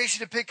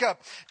station to pick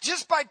up?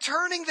 Just by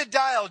turning the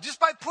dial, just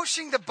by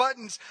pushing the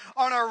buttons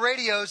on our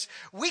radios,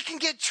 we can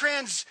get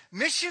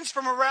transmissions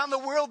from around the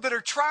world that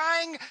are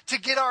trying to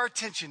get our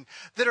attention,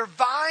 that are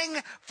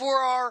vying for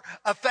our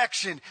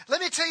affection. Let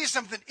me tell you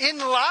something. In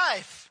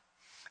life,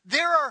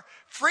 there are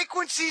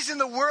frequencies in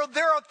the world.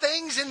 There are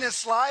things in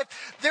this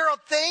life. There are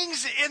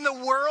things in the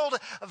world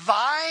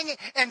vying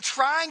and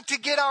trying to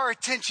get our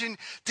attention,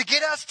 to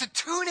get us to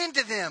tune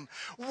into them.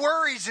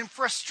 Worries and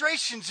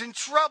frustrations and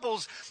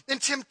troubles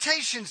and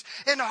temptations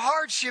and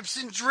hardships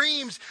and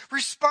dreams,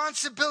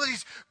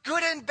 responsibilities,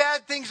 good and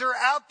bad things are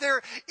out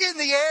there in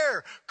the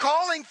air,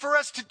 calling for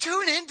us to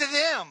tune into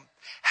them.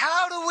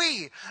 How do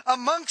we,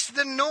 amongst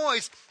the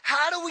noise,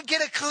 how do we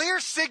get a clear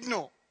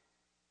signal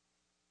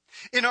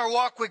in our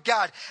walk with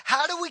God?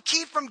 How do we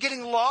keep from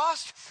getting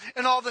lost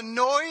in all the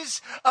noise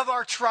of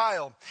our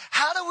trial?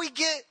 How do we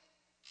get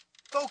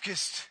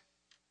focused?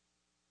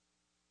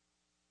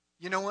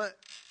 You know what?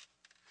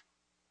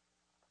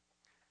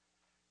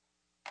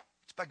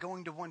 It's by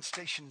going to one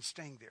station and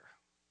staying there.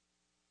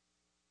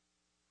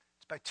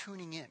 It's by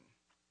tuning in.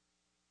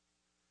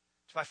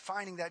 It's by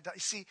finding that. You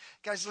see,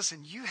 guys,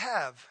 listen, you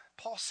have,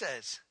 Paul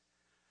says,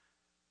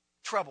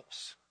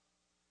 troubles.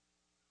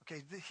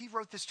 Okay, he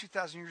wrote this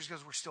 2,000 years ago.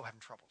 We're still having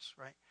troubles,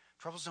 right?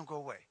 Troubles don't go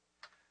away.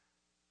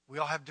 We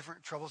all have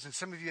different troubles, and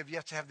some of you have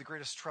yet to have the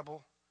greatest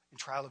trouble and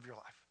trial of your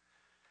life.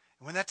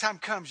 And when that time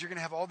comes, you're going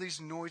to have all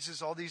these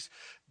noises, all these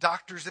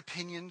doctors'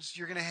 opinions.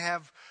 You're going to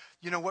have,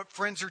 what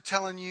friends are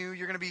telling you.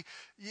 You're going to be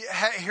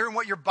hearing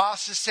what your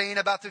boss is saying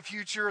about the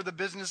future of the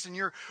business, and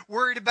you're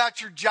worried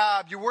about your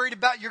job. You're worried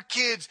about your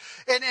kids.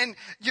 And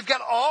you've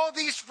got all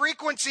these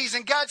frequencies,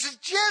 and God says,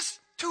 just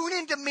tune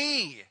into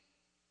me.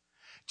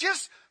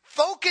 Just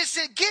focus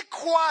it, get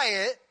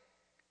quiet,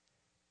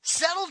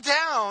 settle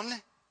down,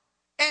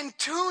 and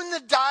tune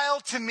the dial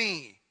to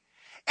me.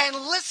 And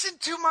listen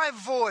to my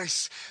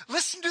voice.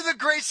 Listen to the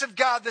grace of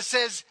God that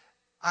says,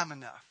 I'm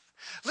enough.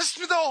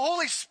 Listen to the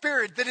Holy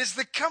Spirit that is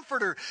the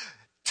comforter.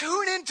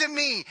 Tune into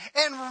me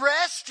and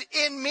rest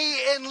in me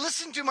and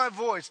listen to my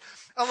voice.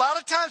 A lot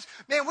of times,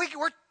 man,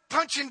 we're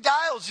punching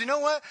dials. You know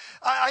what?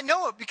 I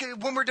know it because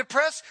when we're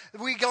depressed,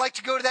 we like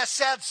to go to that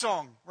sad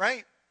song,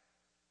 right?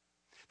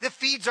 That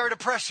feeds our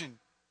depression.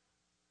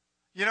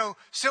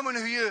 Someone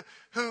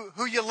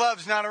who you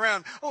love's not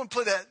around. I want to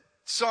play that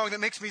song that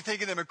makes me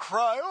think of them and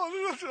cry all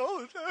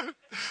the time.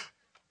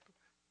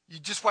 You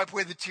just wipe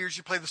away the tears.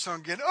 You play the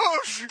song again.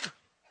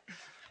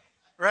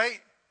 Right?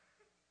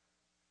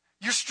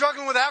 You're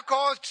struggling with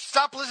alcohol.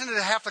 Stop listening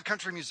to half the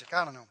country music.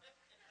 I don't know.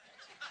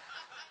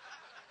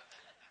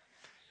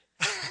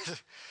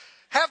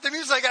 Half the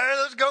music,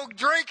 let's go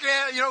drink,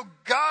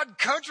 God,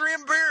 country,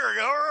 and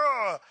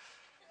beer.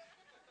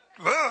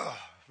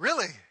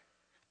 Really?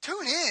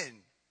 Tune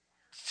in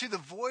to the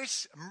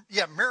voice.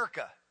 Yeah,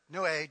 America.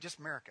 No A, just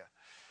America.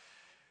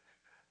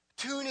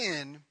 Tune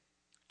in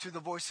to the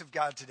voice of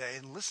God today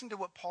and listen to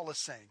what Paul is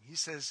saying. He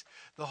says,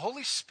 the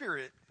Holy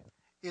Spirit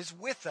is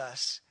with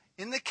us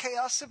in the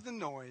chaos of the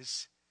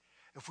noise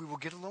if we will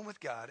get alone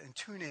with God and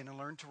tune in and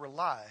learn to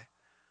rely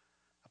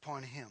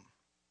upon him.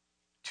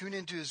 Tune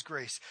into his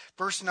grace.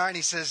 Verse 9,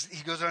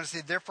 he goes on to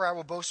say, therefore I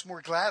will boast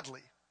more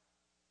gladly.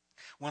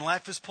 When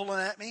life is pulling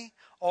at me,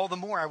 all the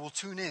more I will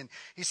tune in.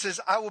 He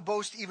says, I will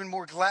boast even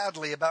more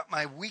gladly about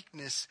my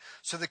weakness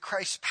so that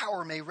Christ's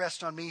power may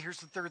rest on me. Here's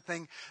the third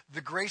thing.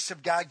 The grace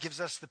of God gives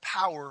us the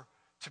power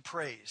to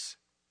praise.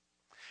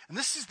 And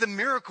this is the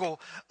miracle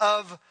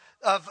of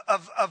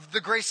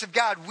the grace of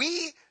God.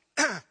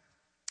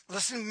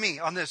 Listen to me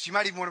on this. You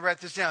might even want to write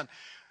this down.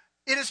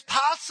 It is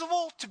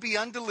possible to be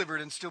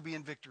undelivered and still be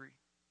in victory.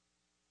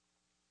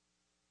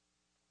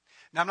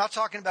 Now, I'm not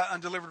talking about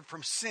undelivered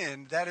from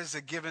sin. That is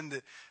a given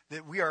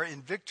that we are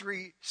in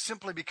victory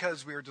simply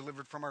because we are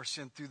delivered from our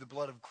sin through the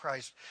blood of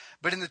Christ.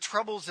 But in the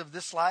troubles of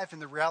this life and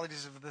the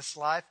realities of this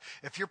life,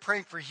 if you're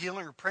praying for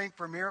healing or praying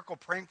for a miracle,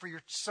 praying for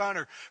your son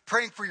or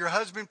praying for your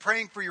husband,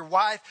 praying for your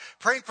wife,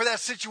 praying for that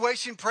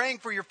situation, praying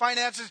for your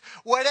finances,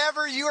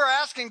 whatever you are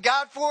asking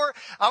God for,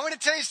 I want to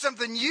tell you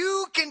something.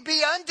 You can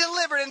be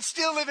undelivered and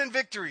still live in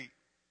victory.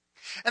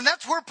 And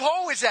that's where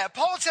Paul was at.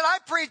 Paul said, I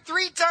prayed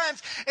 3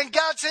 times, and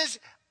God says,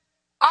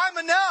 I'm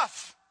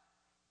enough.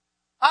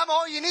 I'm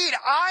all you need.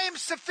 I am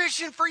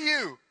sufficient for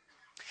you.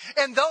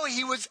 And though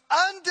he was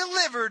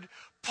undelivered,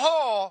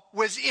 Paul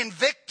was in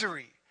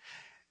victory.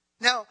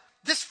 Now,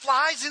 this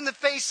flies in the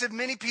face of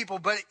many people,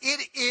 but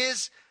it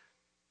is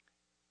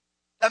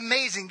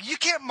amazing. You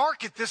can't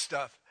market this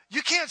stuff.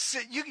 You can't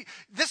sit.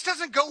 This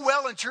doesn't go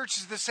well in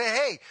churches that say,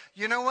 hey,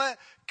 you know what?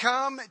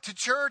 Come to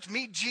church,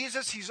 meet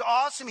Jesus. He's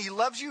awesome. He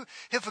loves you.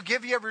 He'll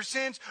forgive you of your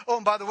sins. Oh,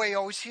 and by the way, he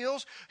always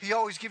heals. He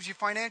always gives you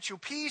financial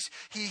peace.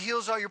 He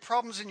heals all your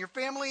problems in your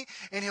family.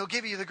 And he'll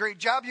give you the great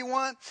job you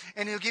want.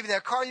 And he'll give you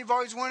that car you've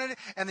always wanted.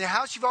 And the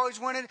house you've always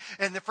wanted.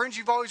 And the friends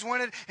you've always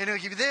wanted. And he'll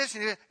give you this.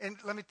 And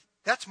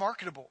that's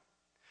marketable.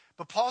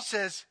 But Paul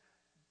says,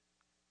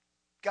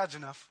 God's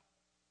enough.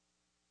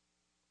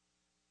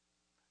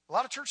 A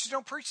lot of churches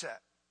don't preach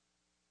that.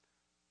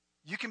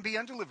 You can be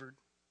undelivered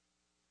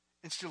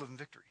and still live in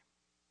victory.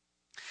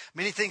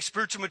 Many think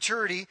spiritual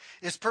maturity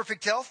is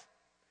perfect health,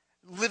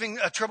 living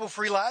a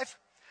trouble-free life,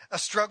 a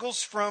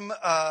struggle-free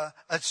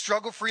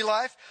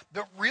life.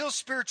 But real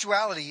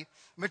spirituality,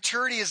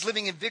 maturity is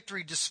living in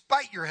victory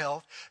despite your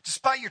health,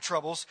 despite your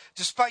troubles,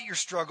 despite your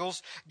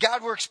struggles.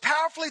 God works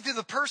powerfully through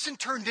the person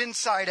turned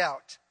inside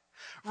out.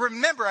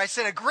 Remember, I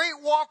said a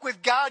great walk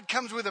with God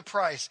comes with a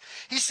price.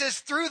 He says,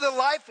 through the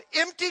life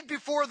emptied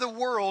before the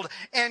world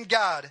and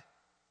God.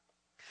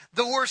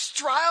 The worst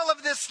trial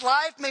of this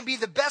life may be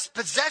the best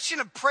possession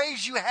of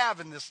praise you have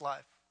in this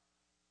life.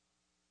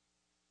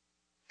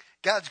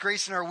 God's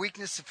grace in our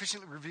weakness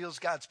sufficiently reveals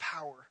God's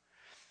power.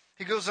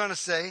 He goes on to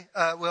say,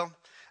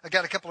 I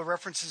got a couple of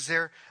references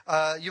there.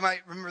 You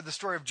might remember the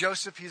story of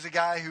Joseph. He's a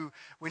guy who,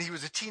 when he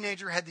was a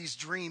teenager, had these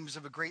dreams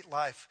of a great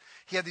life.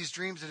 He had these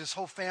dreams that his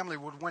whole family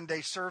would one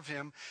day serve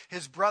him.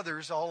 His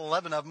brothers, all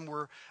 11 of them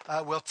were,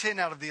 10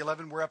 out of the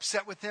 11 were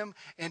upset with him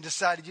and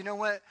decided, you know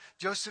what,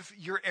 Joseph,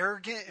 you're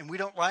arrogant and we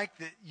don't like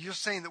that you're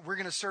saying that we're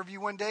going to serve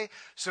you one day.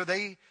 So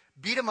they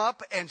beat him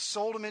up and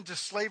sold him into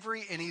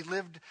slavery, and he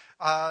lived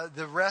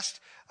the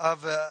rest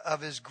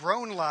of his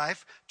grown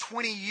life,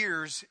 20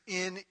 years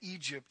in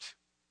Egypt.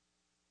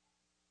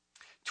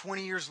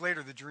 20 years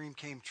later, the dream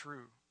came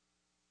true.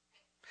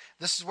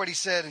 This is what he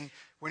said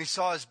when he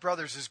saw his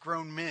brothers as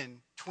grown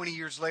men 20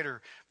 years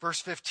later. Verse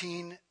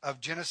 15 of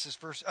Genesis,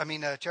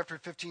 chapter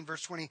 15,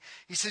 verse 20.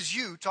 He says,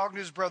 you, talking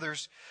to his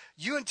brothers,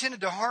 you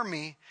intended to harm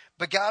me,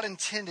 but God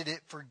intended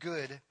it for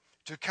good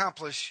to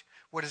accomplish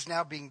what is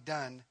now being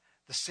done,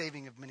 the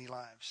saving of many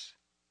lives.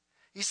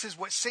 He says,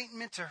 what Satan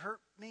meant to hurt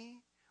me,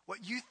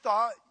 what you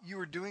thought you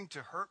were doing to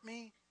hurt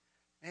me,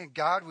 man,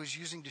 God was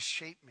using to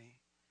shape me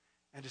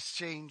and to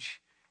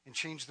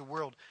change the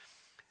world.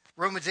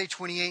 Romans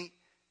 8:28,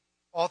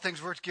 all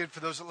things work good for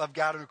those that love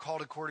God and are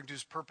called according to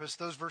his purpose.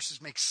 Those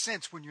verses make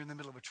sense when you're in the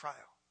middle of a trial.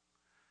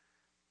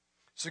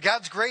 So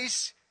God's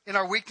grace in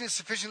our weakness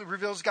sufficiently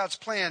reveals God's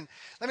plan.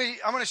 I'm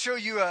going to show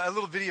you a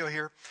little video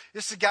here.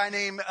 This is a guy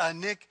named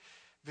Nick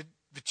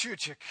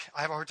Vujicic.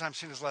 I have a hard time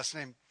saying his last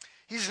name.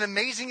 He's an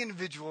amazing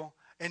individual,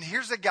 and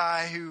here's a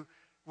guy who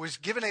was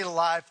given a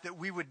life that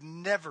we would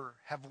never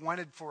have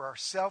wanted for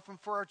ourselves and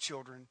for our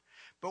children.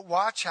 But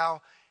watch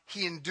how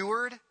he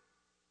endured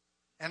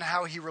and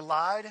how he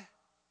relied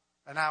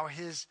and how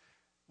his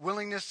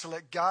willingness to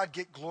let God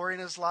get glory in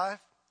his life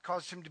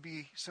caused him to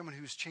be someone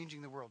who's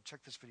changing the world.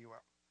 Check this video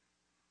out.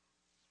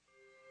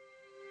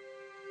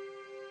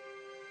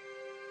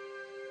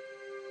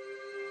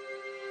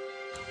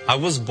 I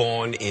was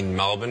born in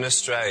Melbourne,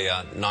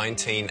 Australia,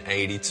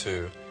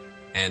 1982,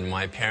 and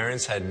my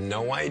parents had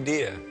no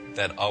idea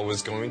that I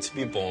was going to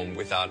be born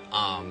without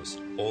arms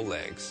or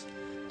legs.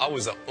 I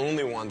was the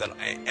only one that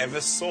I ever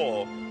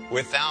saw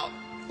without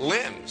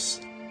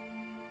limbs.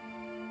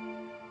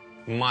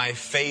 My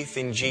faith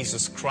in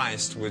Jesus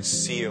Christ was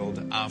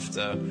sealed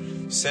after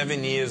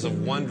 7 years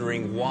of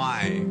wondering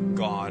why,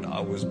 God, I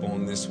was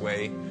born this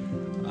way.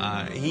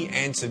 He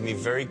answered me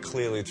very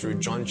clearly through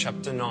John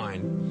chapter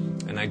 9.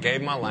 And I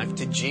gave my life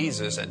to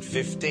Jesus at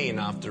 15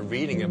 after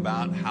reading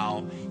about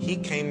how he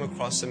came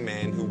across a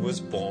man who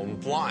was born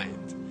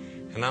blind.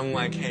 And I'm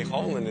like, hey,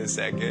 hold on a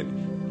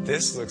second.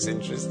 This looks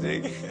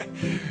interesting.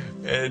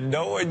 And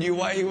no one knew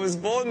why he was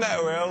born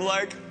that way. I'm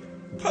like,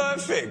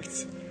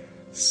 perfect.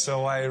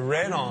 So I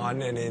read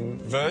on, and in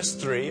verse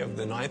 3 of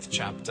the 9th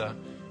chapter,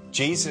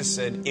 Jesus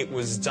said, it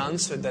was done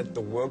so that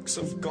the works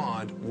of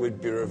God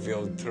would be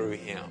revealed through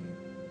him.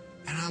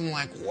 And I'm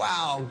like,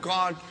 wow,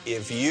 God,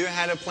 if you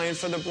had a plan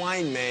for the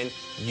blind man,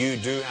 you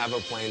do have a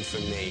plan for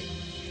me.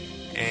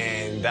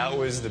 And that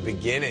was the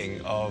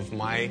beginning of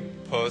my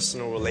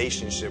personal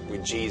relationship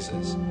with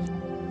Jesus.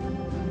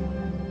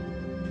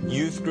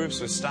 Youth groups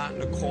were starting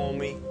to call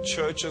me.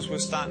 Churches were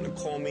starting to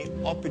call me.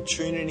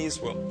 Opportunities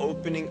were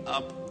opening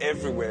up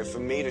everywhere for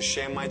me to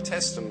share my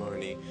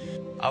testimony.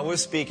 I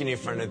was speaking in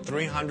front of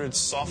 300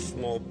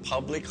 sophomore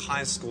public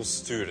high school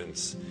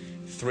students.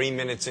 3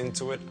 minutes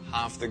into it,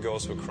 half the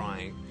girls were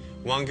crying.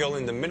 One girl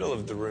in the middle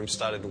of the room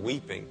started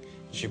weeping.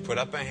 She put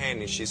up her hand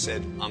and she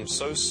said, I'm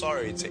so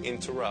sorry to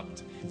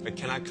interrupt, but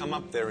can I come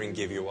up there and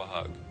give you a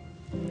hug?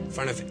 In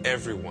front of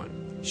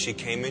everyone, she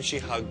came and she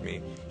hugged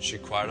me. She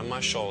cried on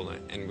my shoulder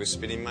and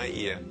whispered in my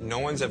ear, no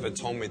one's ever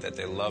told me that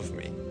they love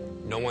me.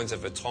 No one's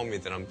ever told me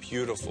that I'm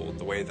beautiful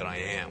the way that I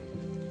am.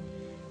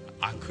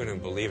 I couldn't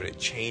believe it. It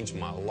changed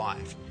my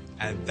life.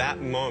 At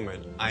that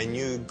moment, I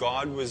knew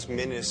God was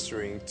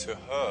ministering to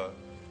her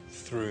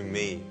through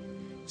me.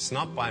 It's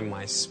not by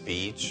my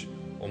speech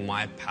or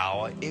my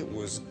power. It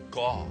was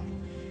God.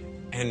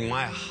 And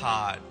my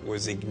heart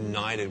was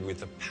ignited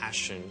with a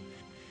passion.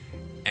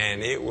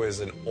 And it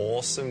was an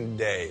awesome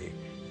day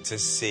to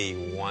see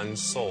one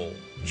soul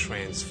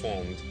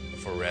transformed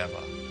forever.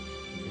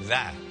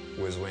 That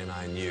was when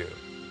I knew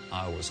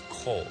I was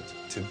called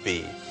to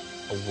be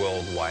a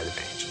worldwide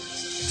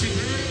evangelist. Do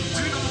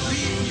not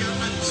leave your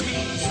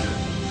unchanged.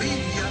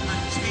 Leave your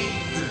unchanged.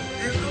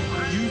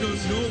 You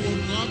don't know what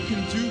God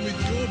can do with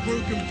your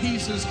broken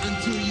pieces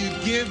until you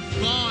give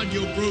God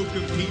your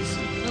broken pieces.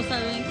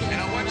 And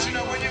I want you to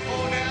know when you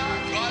fall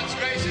down, God's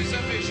grace is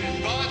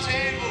sufficient. God's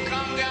hand will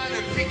come down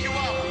and pick you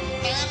up.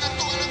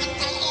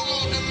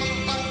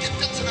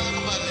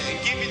 And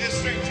give you the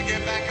strength to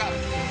get back up.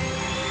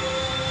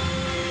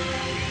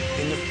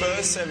 In the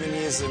first 7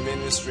 years of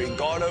ministry,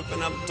 God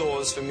opened up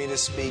doors for me to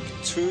speak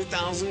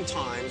 2,000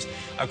 times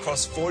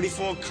across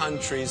 44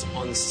 countries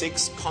on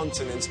 6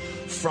 continents,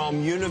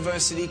 from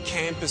university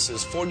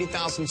campuses,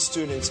 40,000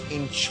 students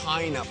in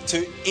China,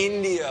 to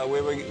India,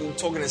 where we're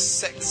talking to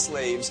sex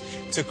slaves,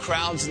 to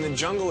crowds in the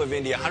jungle of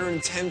India,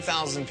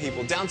 110,000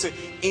 people, down to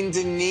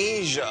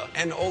Indonesia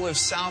and all of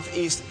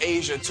Southeast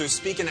Asia, to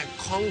speaking at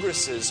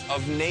congresses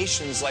of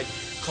nations like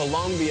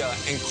Colombia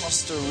and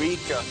Costa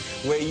Rica,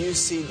 where you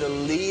see the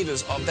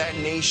leaders of that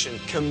nation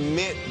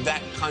commit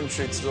that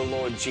country to the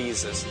Lord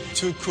Jesus.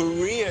 To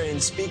Korea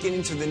and speaking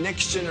into the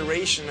next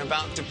generation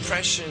about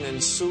depression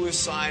and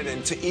suicide,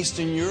 and to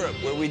Eastern Europe,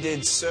 where we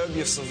did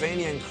Serbia,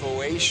 Slovenia, and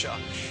Croatia.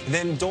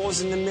 Then doors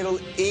in the Middle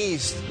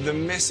East. The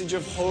message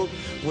of hope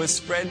was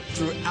spread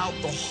throughout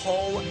the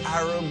whole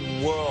Arab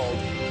world.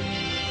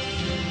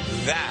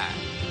 That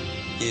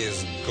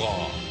is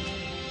God.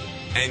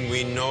 And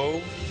we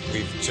know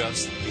we've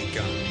just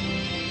begun.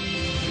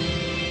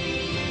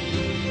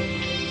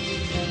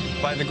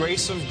 By the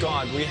grace of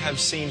God, we have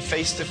seen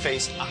face to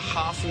face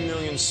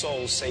 500,000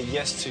 souls say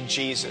yes to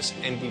Jesus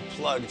and be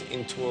plugged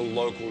into a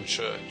local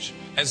church.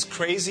 As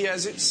crazy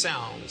as it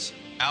sounds,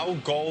 our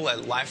goal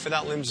at Life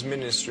Without Limbs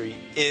Ministry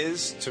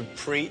is to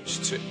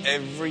preach to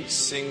every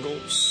single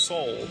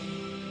soul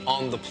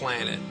on the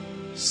planet.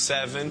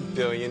 7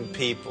 billion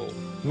people.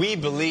 We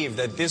believe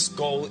that this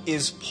goal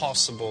is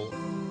possible.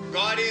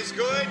 God is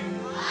good.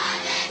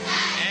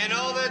 And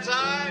all the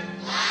time.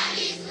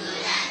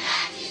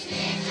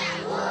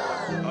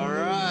 All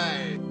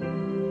right.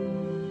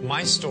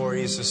 My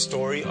story is a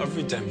story of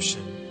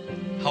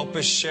redemption. Help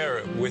us share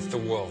it with the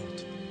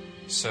world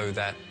so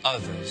that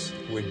others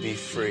would be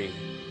free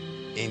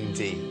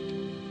indeed.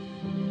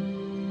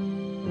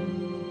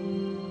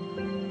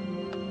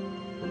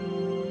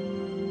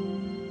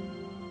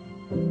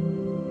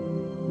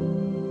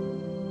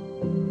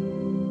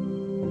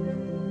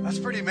 That's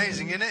pretty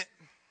amazing, isn't it?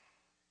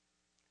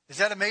 Is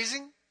that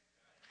amazing?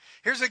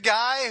 Here's a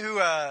guy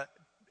who,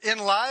 in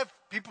life,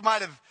 people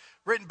might have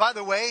written, by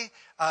the way,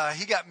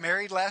 he got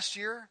married last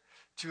year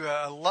to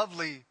a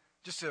lovely,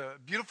 just a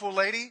beautiful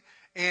lady,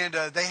 and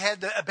they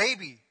had a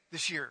baby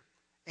this year,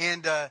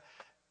 and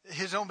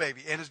his own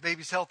baby, and his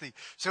baby's healthy.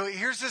 So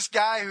here's this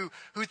guy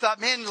who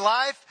thought, man,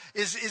 life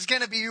is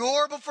going to be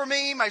horrible for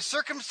me. My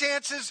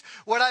circumstances,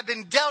 what I've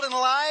been dealt in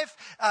life,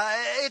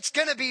 it's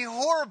going to be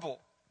horrible.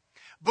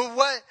 But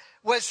what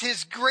was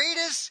his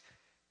greatest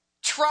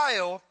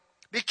trial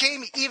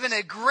became even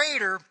a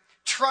greater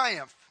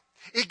triumph.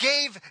 It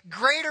gave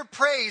greater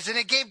praise, and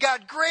it gave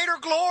God greater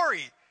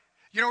glory.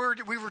 You know,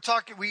 we were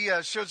talking. We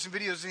showed some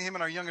videos of him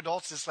and our young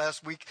adults this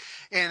last week,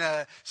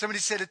 and somebody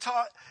said it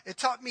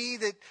taught me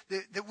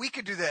that we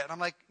could do that. And I'm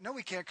like, no,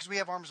 we can't, because we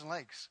have arms and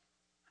legs.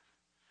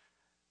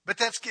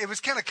 But it was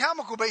kind of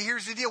comical. But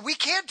here's the deal: we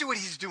can't do what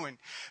he's doing,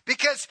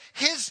 because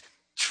his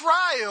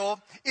trial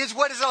is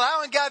what is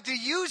allowing God to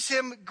use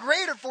him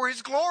greater for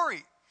his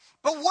glory.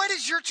 But what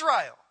is your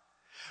trial?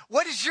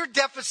 What is your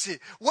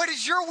deficit? What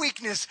is your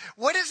weakness?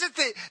 What is it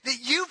that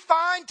you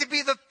find to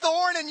be the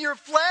thorn in your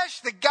flesh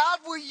that God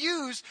will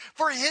use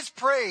for his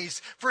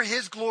praise, for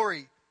his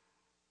glory?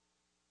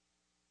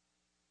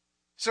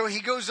 So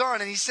he goes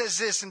on and he says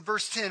this in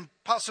verse 10.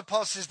 Apostle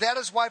Paul says, that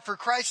is why for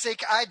Christ's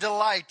sake I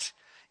delight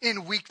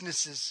in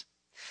weaknesses,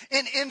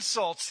 in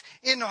insults,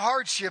 in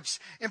hardships,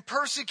 in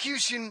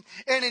persecution,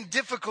 and in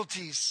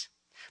difficulties.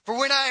 For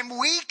when I am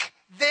weak,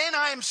 then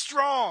I am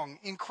strong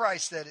in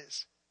Christ, that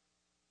is.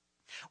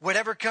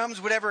 Whatever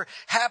comes, whatever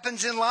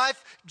happens in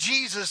life,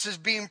 Jesus is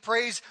being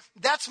praised.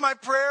 That's my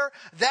prayer.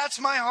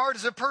 That's my heart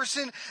as a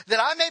person, that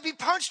I may be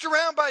punched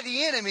around by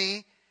the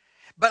enemy,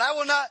 but I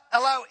will not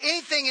allow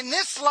anything in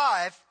this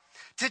life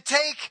to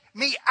take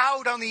me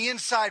out on the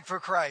inside for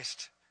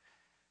Christ.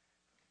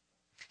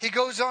 He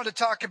goes on to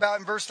talk about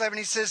in verse 11,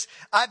 he says,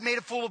 I've made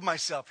a fool of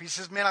myself. He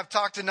says, man, I've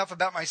talked enough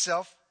about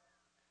myself,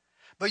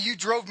 but you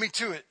drove me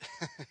to it.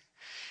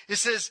 He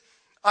says,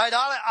 I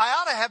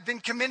ought to have been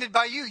commended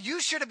by you.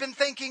 You should have been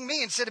thanking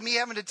me instead of me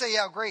having to tell you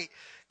how great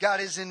God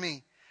is in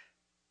me.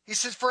 He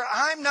says, for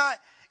I'm not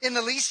in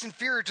the least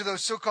inferior to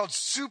those so-called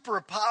super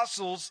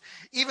apostles,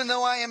 even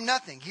though I am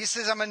nothing. He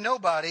says, I'm a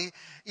nobody,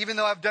 even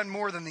though I've done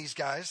more than these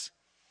guys.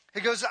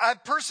 He goes,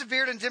 I've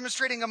persevered in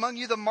demonstrating among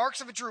you the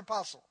marks of a true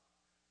apostle.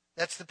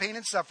 That's the pain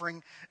and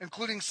suffering,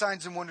 including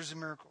signs and wonders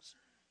and miracles.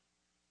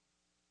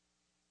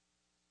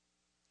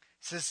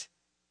 He says,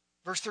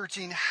 verse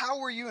 13, how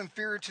were you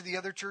inferior to the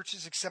other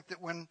churches, except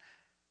that when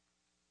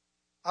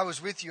I was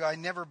with you, I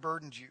never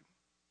burdened you?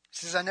 He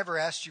says, I never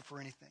asked you for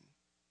anything.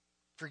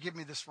 Forgive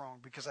me this wrong,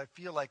 because I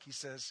feel like, he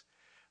says,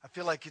 I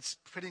feel like it's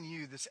put in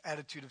you this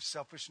attitude of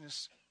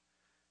selfishness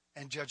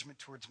and judgment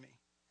towards me.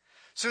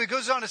 So he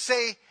goes on to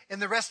say in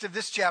the rest of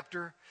this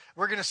chapter,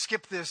 we're going to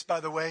skip this, by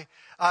the way.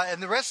 In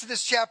the rest of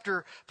this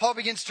chapter, Paul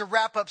begins to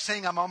wrap up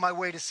saying, I'm on my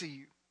way to see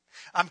you.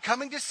 I'm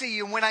coming to see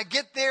you. And when I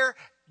get there,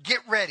 get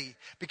ready.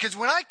 Because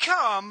when I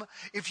come,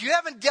 if you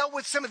haven't dealt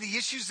with some of the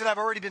issues that I've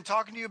already been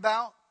talking to you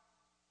about,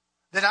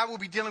 then I will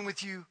be dealing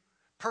with you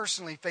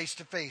personally, face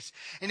to face.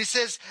 And he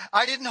says,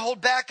 I didn't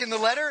hold back in the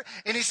letter.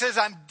 And he says,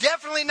 I'm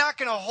definitely not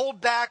going to hold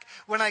back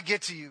when I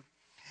get to you.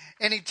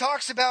 And he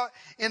talks about,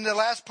 in the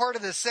last part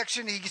of this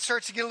section, he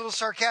starts to get a little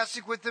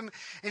sarcastic with them.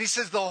 And he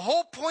says, the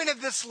whole point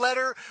of this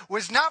letter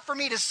was not for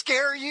me to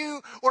scare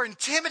you or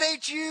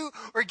intimidate you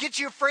or get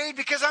you afraid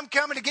because I'm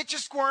coming to get you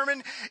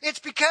squirming. It's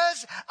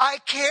because I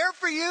care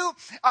for you.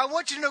 I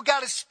want you to know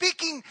God is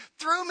speaking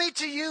through me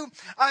to you.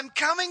 I'm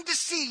coming to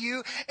see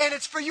you, and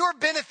it's for your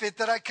benefit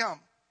that I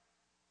come.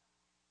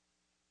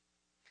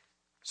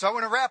 So I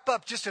want to wrap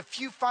up just a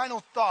few final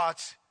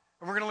thoughts.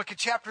 And we're going to look at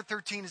chapter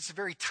 13. It's a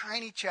very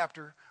tiny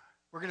chapter.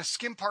 We're going to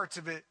skim parts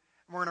of it,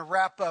 and we're going to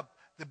wrap up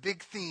the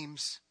big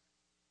themes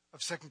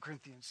of 2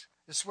 Corinthians.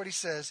 This is what he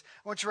says.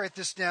 I want you to write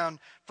this down.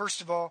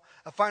 First of all,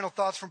 final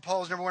thoughts from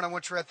Paul is number one. I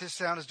want you to write this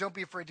down, is don't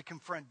be afraid to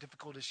confront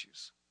difficult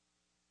issues.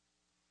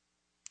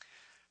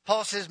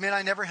 Paul says, man,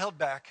 I never held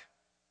back.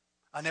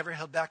 I never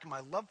held back in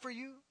my love for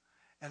you,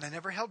 and I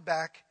never held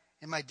back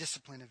in my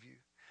discipline of you.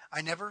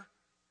 I never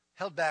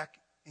held back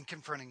in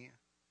confronting you.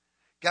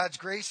 God's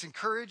grace and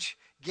courage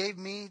gave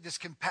me this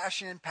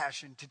compassion and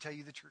passion to tell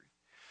you the truth.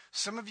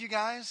 Some of you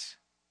guys,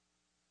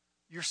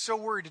 you're so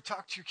worried to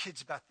talk to your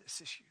kids about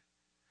this issue,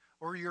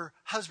 or your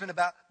husband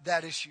about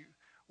that issue,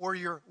 or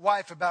your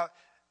wife about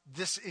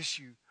this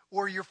issue,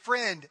 or your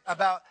friend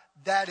about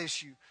that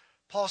issue.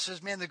 Paul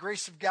says, man, the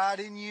grace of God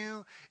in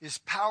you is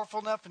powerful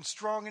enough and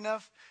strong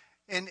enough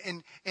and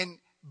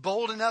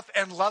bold enough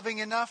and loving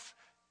enough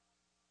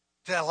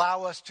to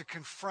allow us to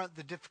confront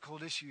the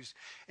difficult issues.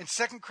 And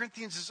 2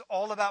 Corinthians is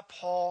all about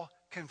Paul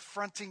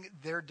confronting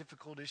their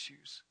difficult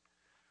issues.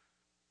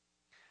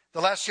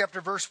 The last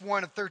chapter, verse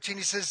 1 of 13,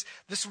 he says,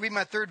 this will be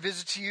my third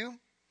visit to you.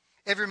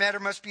 Every matter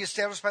must be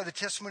established by the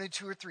testimony of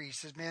 2 or 3. He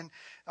says, man,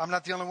 I'm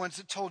not the only ones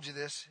that told you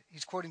this.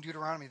 He's quoting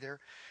Deuteronomy there.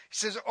 He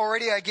says,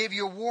 already I gave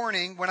you a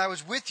warning when I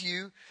was with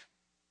you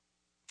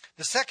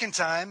the second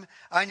time.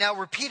 I now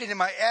repeat it in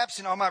my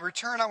absence. On my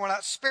return, I will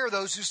not spare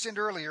those who sinned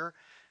earlier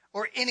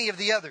or any of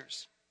the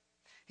others.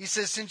 He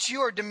says, since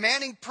you are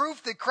demanding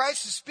proof that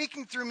Christ is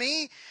speaking through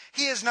me,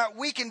 he is not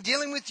weak in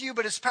dealing with you,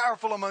 but is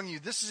powerful among you.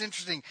 This is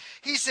interesting.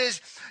 He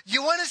says,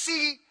 you want to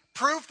see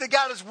proof that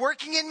God is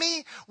working in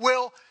me?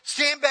 Well,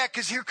 stand back,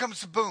 because here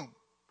comes the boom.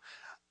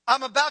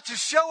 I'm about to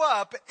show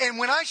up, and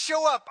when I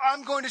show up,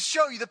 I'm going to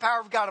show you the power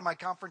of God in my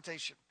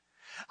confrontation.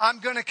 I'm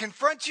going to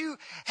confront you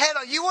head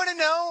on. You want to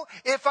know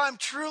if I'm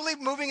truly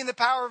moving in the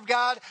power of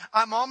God?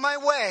 I'm on my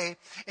way.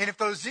 And if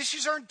those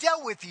issues aren't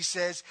dealt with, he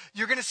says,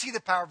 you're going to see the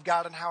power of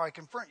God and how I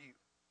confront you.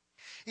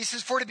 He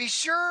says, for to be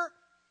sure,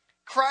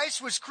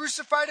 Christ was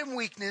crucified in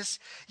weakness,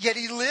 yet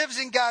he lives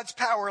in God's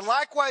power.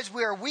 Likewise,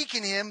 we are weak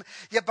in him,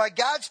 yet by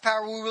God's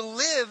power we will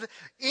live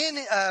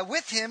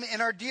with him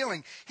in our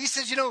dealing. He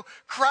says,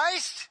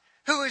 Christ,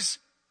 who is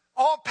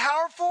all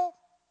powerful,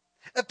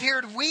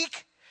 appeared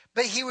weak,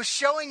 but he was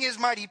showing his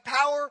mighty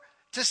power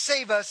to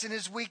save us in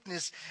his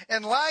weakness.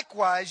 And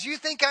likewise, you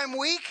think I'm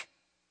weak?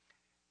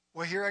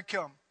 Well, here I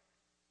come.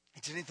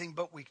 It's anything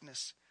but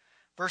weakness.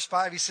 Verse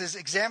 5, he says,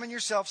 examine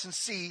yourselves and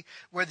see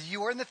whether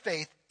you are in the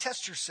faith.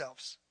 Test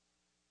yourselves.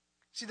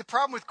 See, the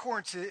problem with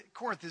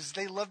Corinth is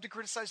they love to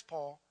criticize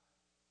Paul.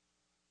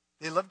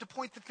 They love to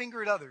point the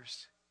finger at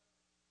others.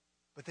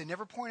 But they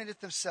never pointed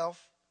at themselves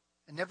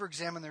and never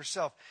examined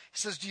themselves. He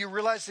says, do you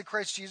realize that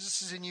Christ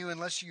Jesus is in you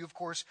unless you, of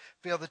course,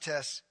 fail the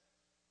test?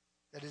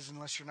 That is,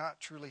 unless you're not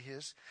truly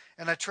his.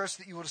 And I trust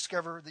that you will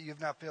discover that you have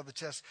not failed the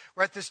test.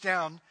 Write this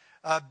down.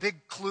 A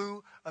big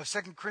clue of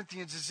 2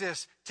 Corinthians is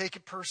this. Take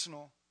it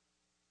personal.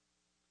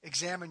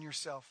 Examine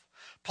yourself.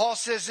 Paul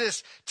says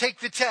this. Take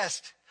the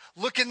test.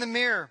 Look in the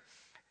mirror.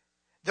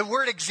 The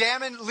word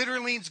examine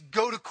literally means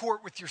go to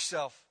court with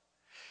yourself.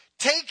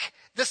 Take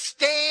the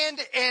stand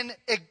and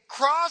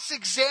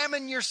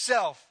cross-examine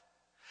yourself.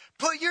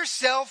 Put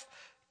yourself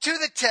to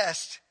the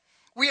test.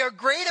 We are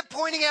great at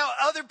pointing out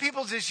other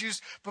people's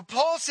issues, but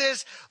Paul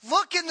says,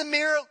 look in the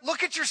mirror,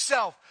 look at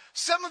yourself.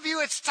 Some of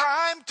you, it's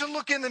time to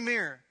look in the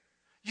mirror.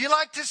 You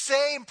like to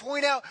say and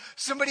point out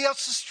somebody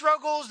else's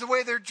struggles, the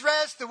way they're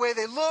dressed, the way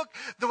they look,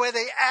 the way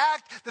they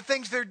act, the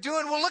things they're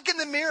doing. Well, look in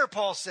the mirror,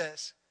 Paul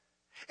says.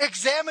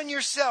 Examine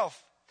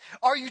yourself.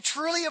 Are you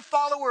truly a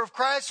follower of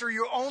Christ, or are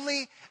you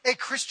only a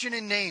Christian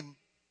in name?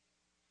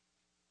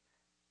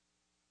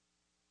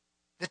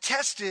 The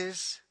test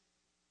is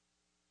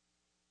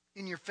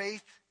in your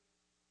faith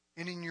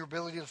and in your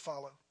ability to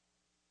follow.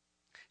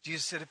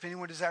 Jesus said, if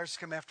anyone desires to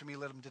come after me,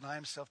 let him deny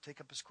himself, take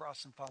up his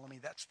cross, and follow me.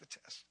 That's the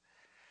test.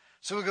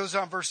 So it goes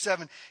on, verse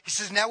 7. He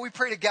says, now we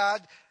pray to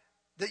God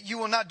that you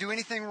will not do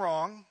anything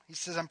wrong. He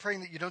says, I'm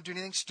praying that you don't do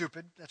anything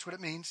stupid. That's what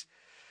it means.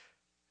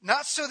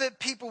 Not so that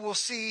people will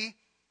see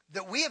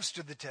that we have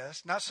stood the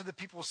test, not so that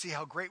people will see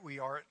how great we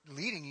are at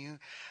leading you,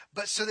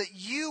 but so that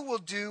you will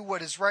do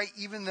what is right,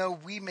 even though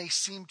we may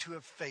seem to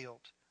have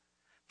failed.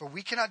 For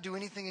we cannot do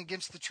anything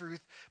against the truth,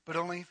 but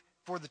only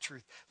for the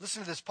truth.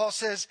 Listen to this. Paul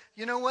says,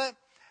 you know what?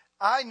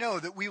 I know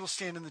that we will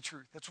stand in the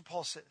truth. That's what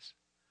Paul says.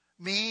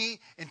 Me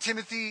and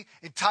Timothy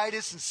and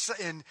Titus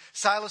and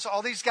Silas,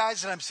 all these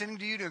guys that I'm sending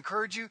to you to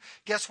encourage you,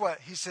 guess what?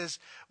 He says,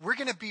 we're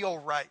going to be all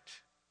right.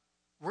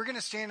 We're going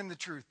to stand in the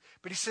truth.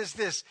 But he says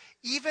this,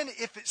 even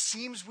if it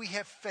seems we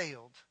have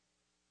failed,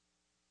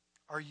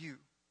 are you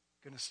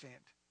going to stand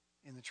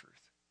in the truth?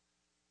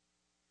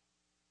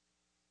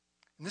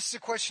 And this is a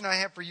question I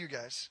have for you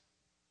guys.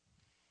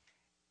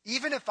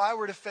 Even if I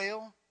were to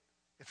fail,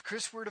 if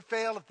Chris were to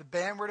fail, if the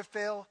band were to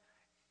fail,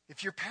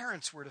 if your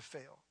parents were to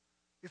fail,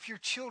 if your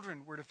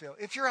children were to fail,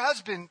 if your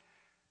husband,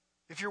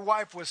 if your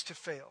wife was to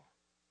fail,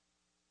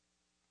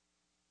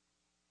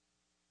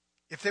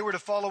 if they were to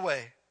fall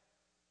away,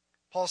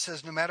 Paul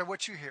says, no matter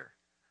what you hear,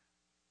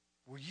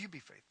 will you be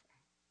faithful?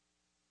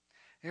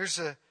 Here's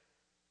a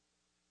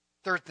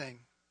third thing.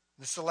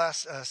 This is the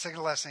last, second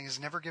to last thing, is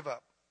never give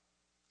up.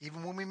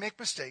 Even when we make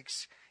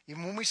mistakes,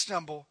 even when we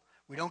stumble,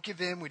 we don't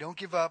give in, we don't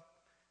give up.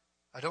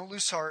 I don't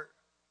lose heart.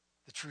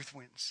 The truth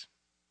wins.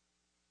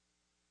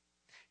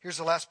 Here's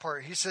the last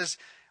part. He says,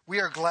 we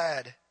are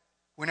glad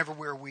whenever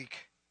we are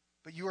weak,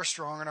 but you are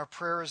strong, and our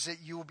prayer is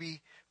that you will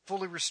be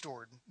fully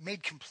restored,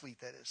 made complete,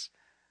 that is.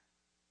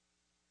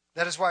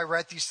 That is why I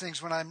write these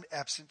things when I'm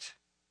absent,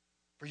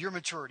 for your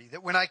maturity,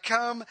 that when I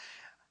come,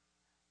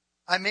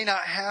 I may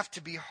not have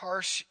to be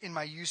harsh in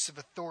my use of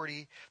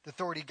authority, the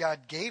authority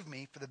God gave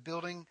me for the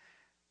building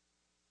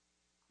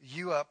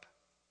you up.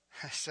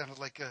 sounded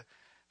like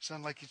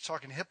he's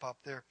talking hip hop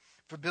there.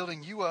 For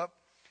building you up,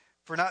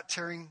 for not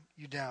tearing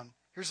you down.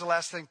 Here's the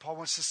last thing Paul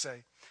wants to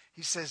say.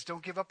 He says,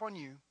 don't give up on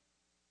you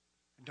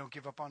and don't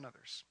give up on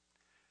others.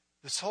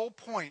 This whole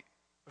point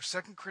of 2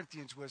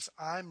 Corinthians was,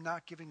 I'm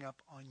not giving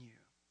up on you.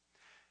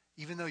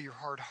 Even though you're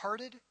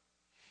hard-hearted,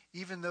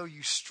 even though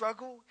you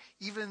struggle,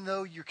 even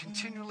though you're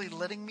continually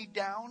letting me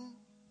down,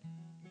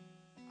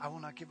 I will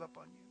not give up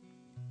on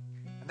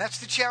you. And that's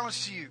the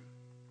challenge to you.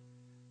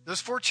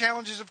 Those 4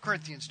 challenges of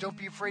Corinthians. Don't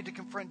be afraid to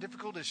confront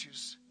difficult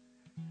issues.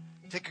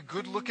 Take a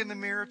good look in the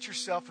mirror at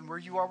yourself and where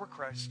you are with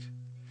Christ.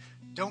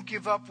 Don't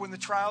give up when the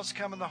trials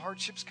come and the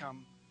hardships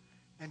come.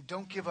 And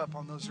don't give up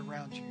on those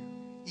around you,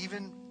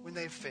 even when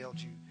they've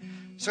failed you.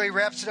 So he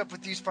wraps it up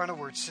with these final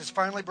words. He says,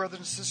 finally, brothers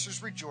and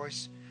sisters,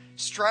 rejoice.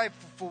 Strive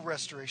for full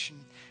restoration.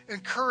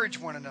 Encourage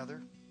one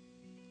another.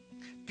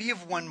 Be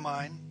of one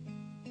mind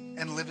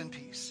and live in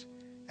peace.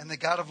 And the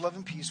God of love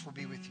and peace will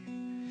be with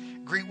you.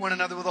 Greet one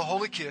another with a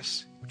holy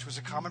kiss, which was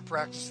a common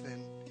practice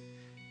then.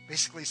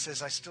 Basically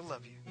says, I still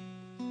love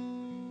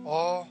you.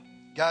 All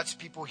God's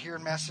people here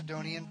in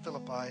Macedonia and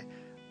Philippi,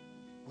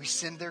 we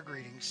send their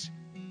greetings.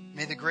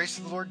 May the grace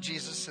of the Lord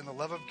Jesus and the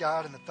love of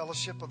God and the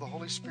fellowship of the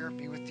Holy Spirit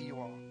be with you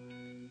all.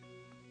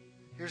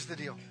 Here's the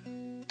deal.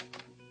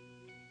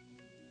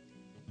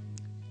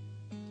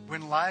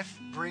 When life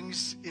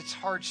brings its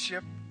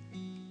hardship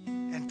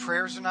and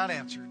prayers are not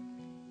answered,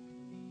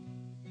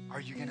 are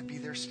you going to be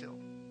there still?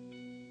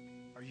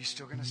 Are you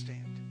still going to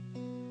stand? I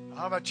don't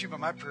know about you, but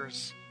my prayer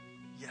is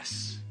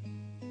yes.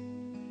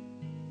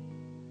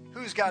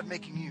 Who is God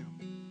making you?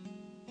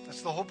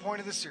 That's the whole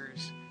point of the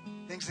series.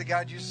 Things that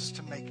God uses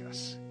to make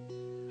us.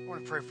 I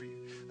want to pray for you.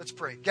 Let's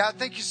pray. God,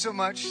 thank you so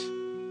much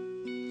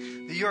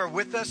that you are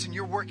with us and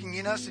you're working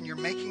in us and you're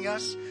making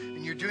us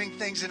and you're doing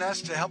things in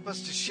us to help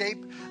us to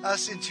shape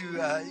us into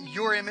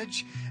your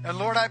image. And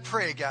Lord, I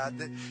pray, God,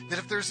 that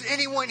if there's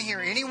anyone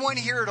here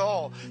at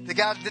all, that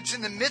God, that's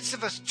in the midst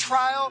of a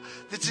trial,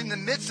 that's in the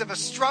midst of a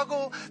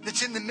struggle,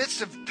 that's in the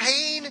midst of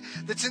pain,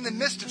 that's in the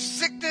midst of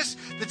sickness,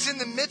 that's in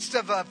the midst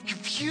of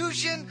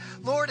confusion,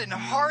 Lord, and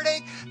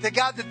heartache, that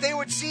God, that they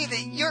would see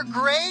that your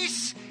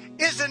grace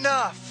is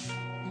enough.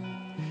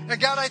 And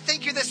God, I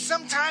thank you that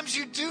sometimes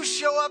you do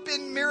show up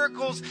in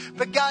miracles,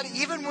 but God,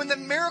 even when the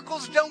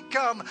miracles don't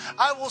come,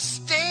 I will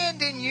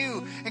stand in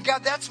you. And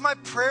God, that's my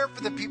prayer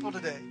for the people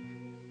today.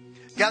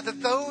 God,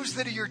 that those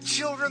that are your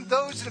children,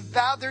 those that have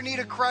bowed their knee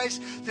to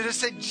Christ, that have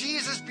said,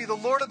 Jesus, be the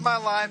Lord of my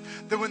life,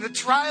 that when the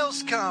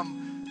trials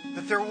come,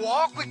 that their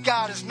walk with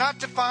God is not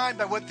defined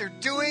by what they're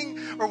doing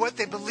or what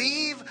they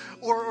believe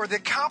or the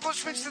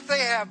accomplishments that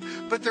they have,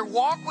 but their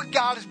walk with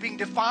God is being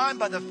defined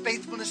by the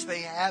faithfulness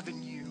they have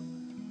in you.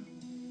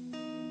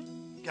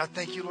 God,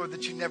 thank you, Lord,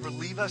 that you never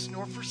leave us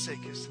nor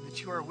forsake us, and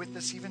that you are with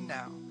us even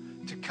now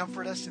to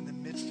comfort us in the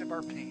midst of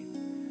our pain.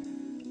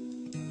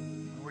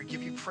 And we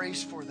give you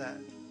praise for that,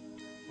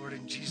 Lord,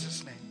 in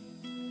Jesus' name.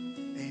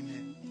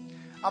 Amen.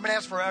 I'm going to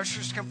ask for our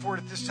ushers to come forward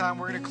at this time.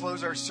 We're going to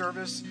close our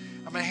service.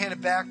 I'm going to hand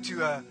it back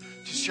to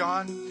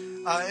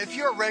Sean. If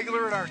you're a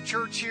regular in our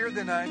church here,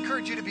 then I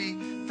encourage you to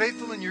be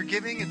faithful in your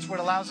giving. It's what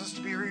allows us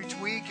to be here each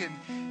week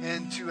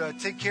and to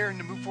take care and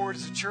to move forward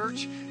as a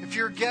church. If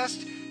you're a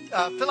guest,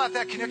 fill out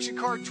that connection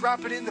card,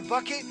 drop it in the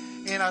bucket,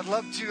 and I'd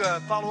love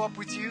to follow up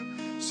with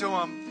you.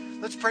 So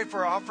let's pray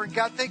for our offering.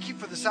 God, thank you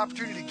for this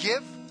opportunity to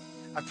give.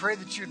 I pray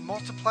that you'd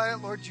multiply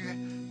it. Lord, you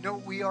know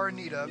what we are in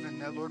need of.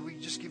 And Lord, we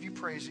just give you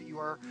praise that you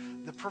are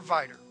the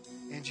provider.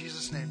 In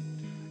Jesus'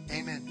 name,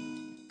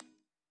 amen.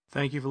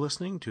 Thank you for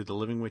listening to the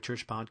Living Way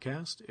Church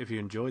podcast. If you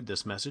enjoyed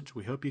this message,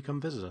 we hope you come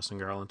visit us in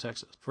Garland,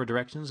 Texas. For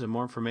directions and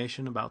more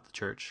information about the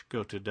church,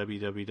 go to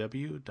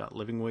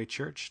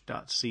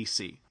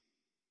www.livingwaychurch.cc.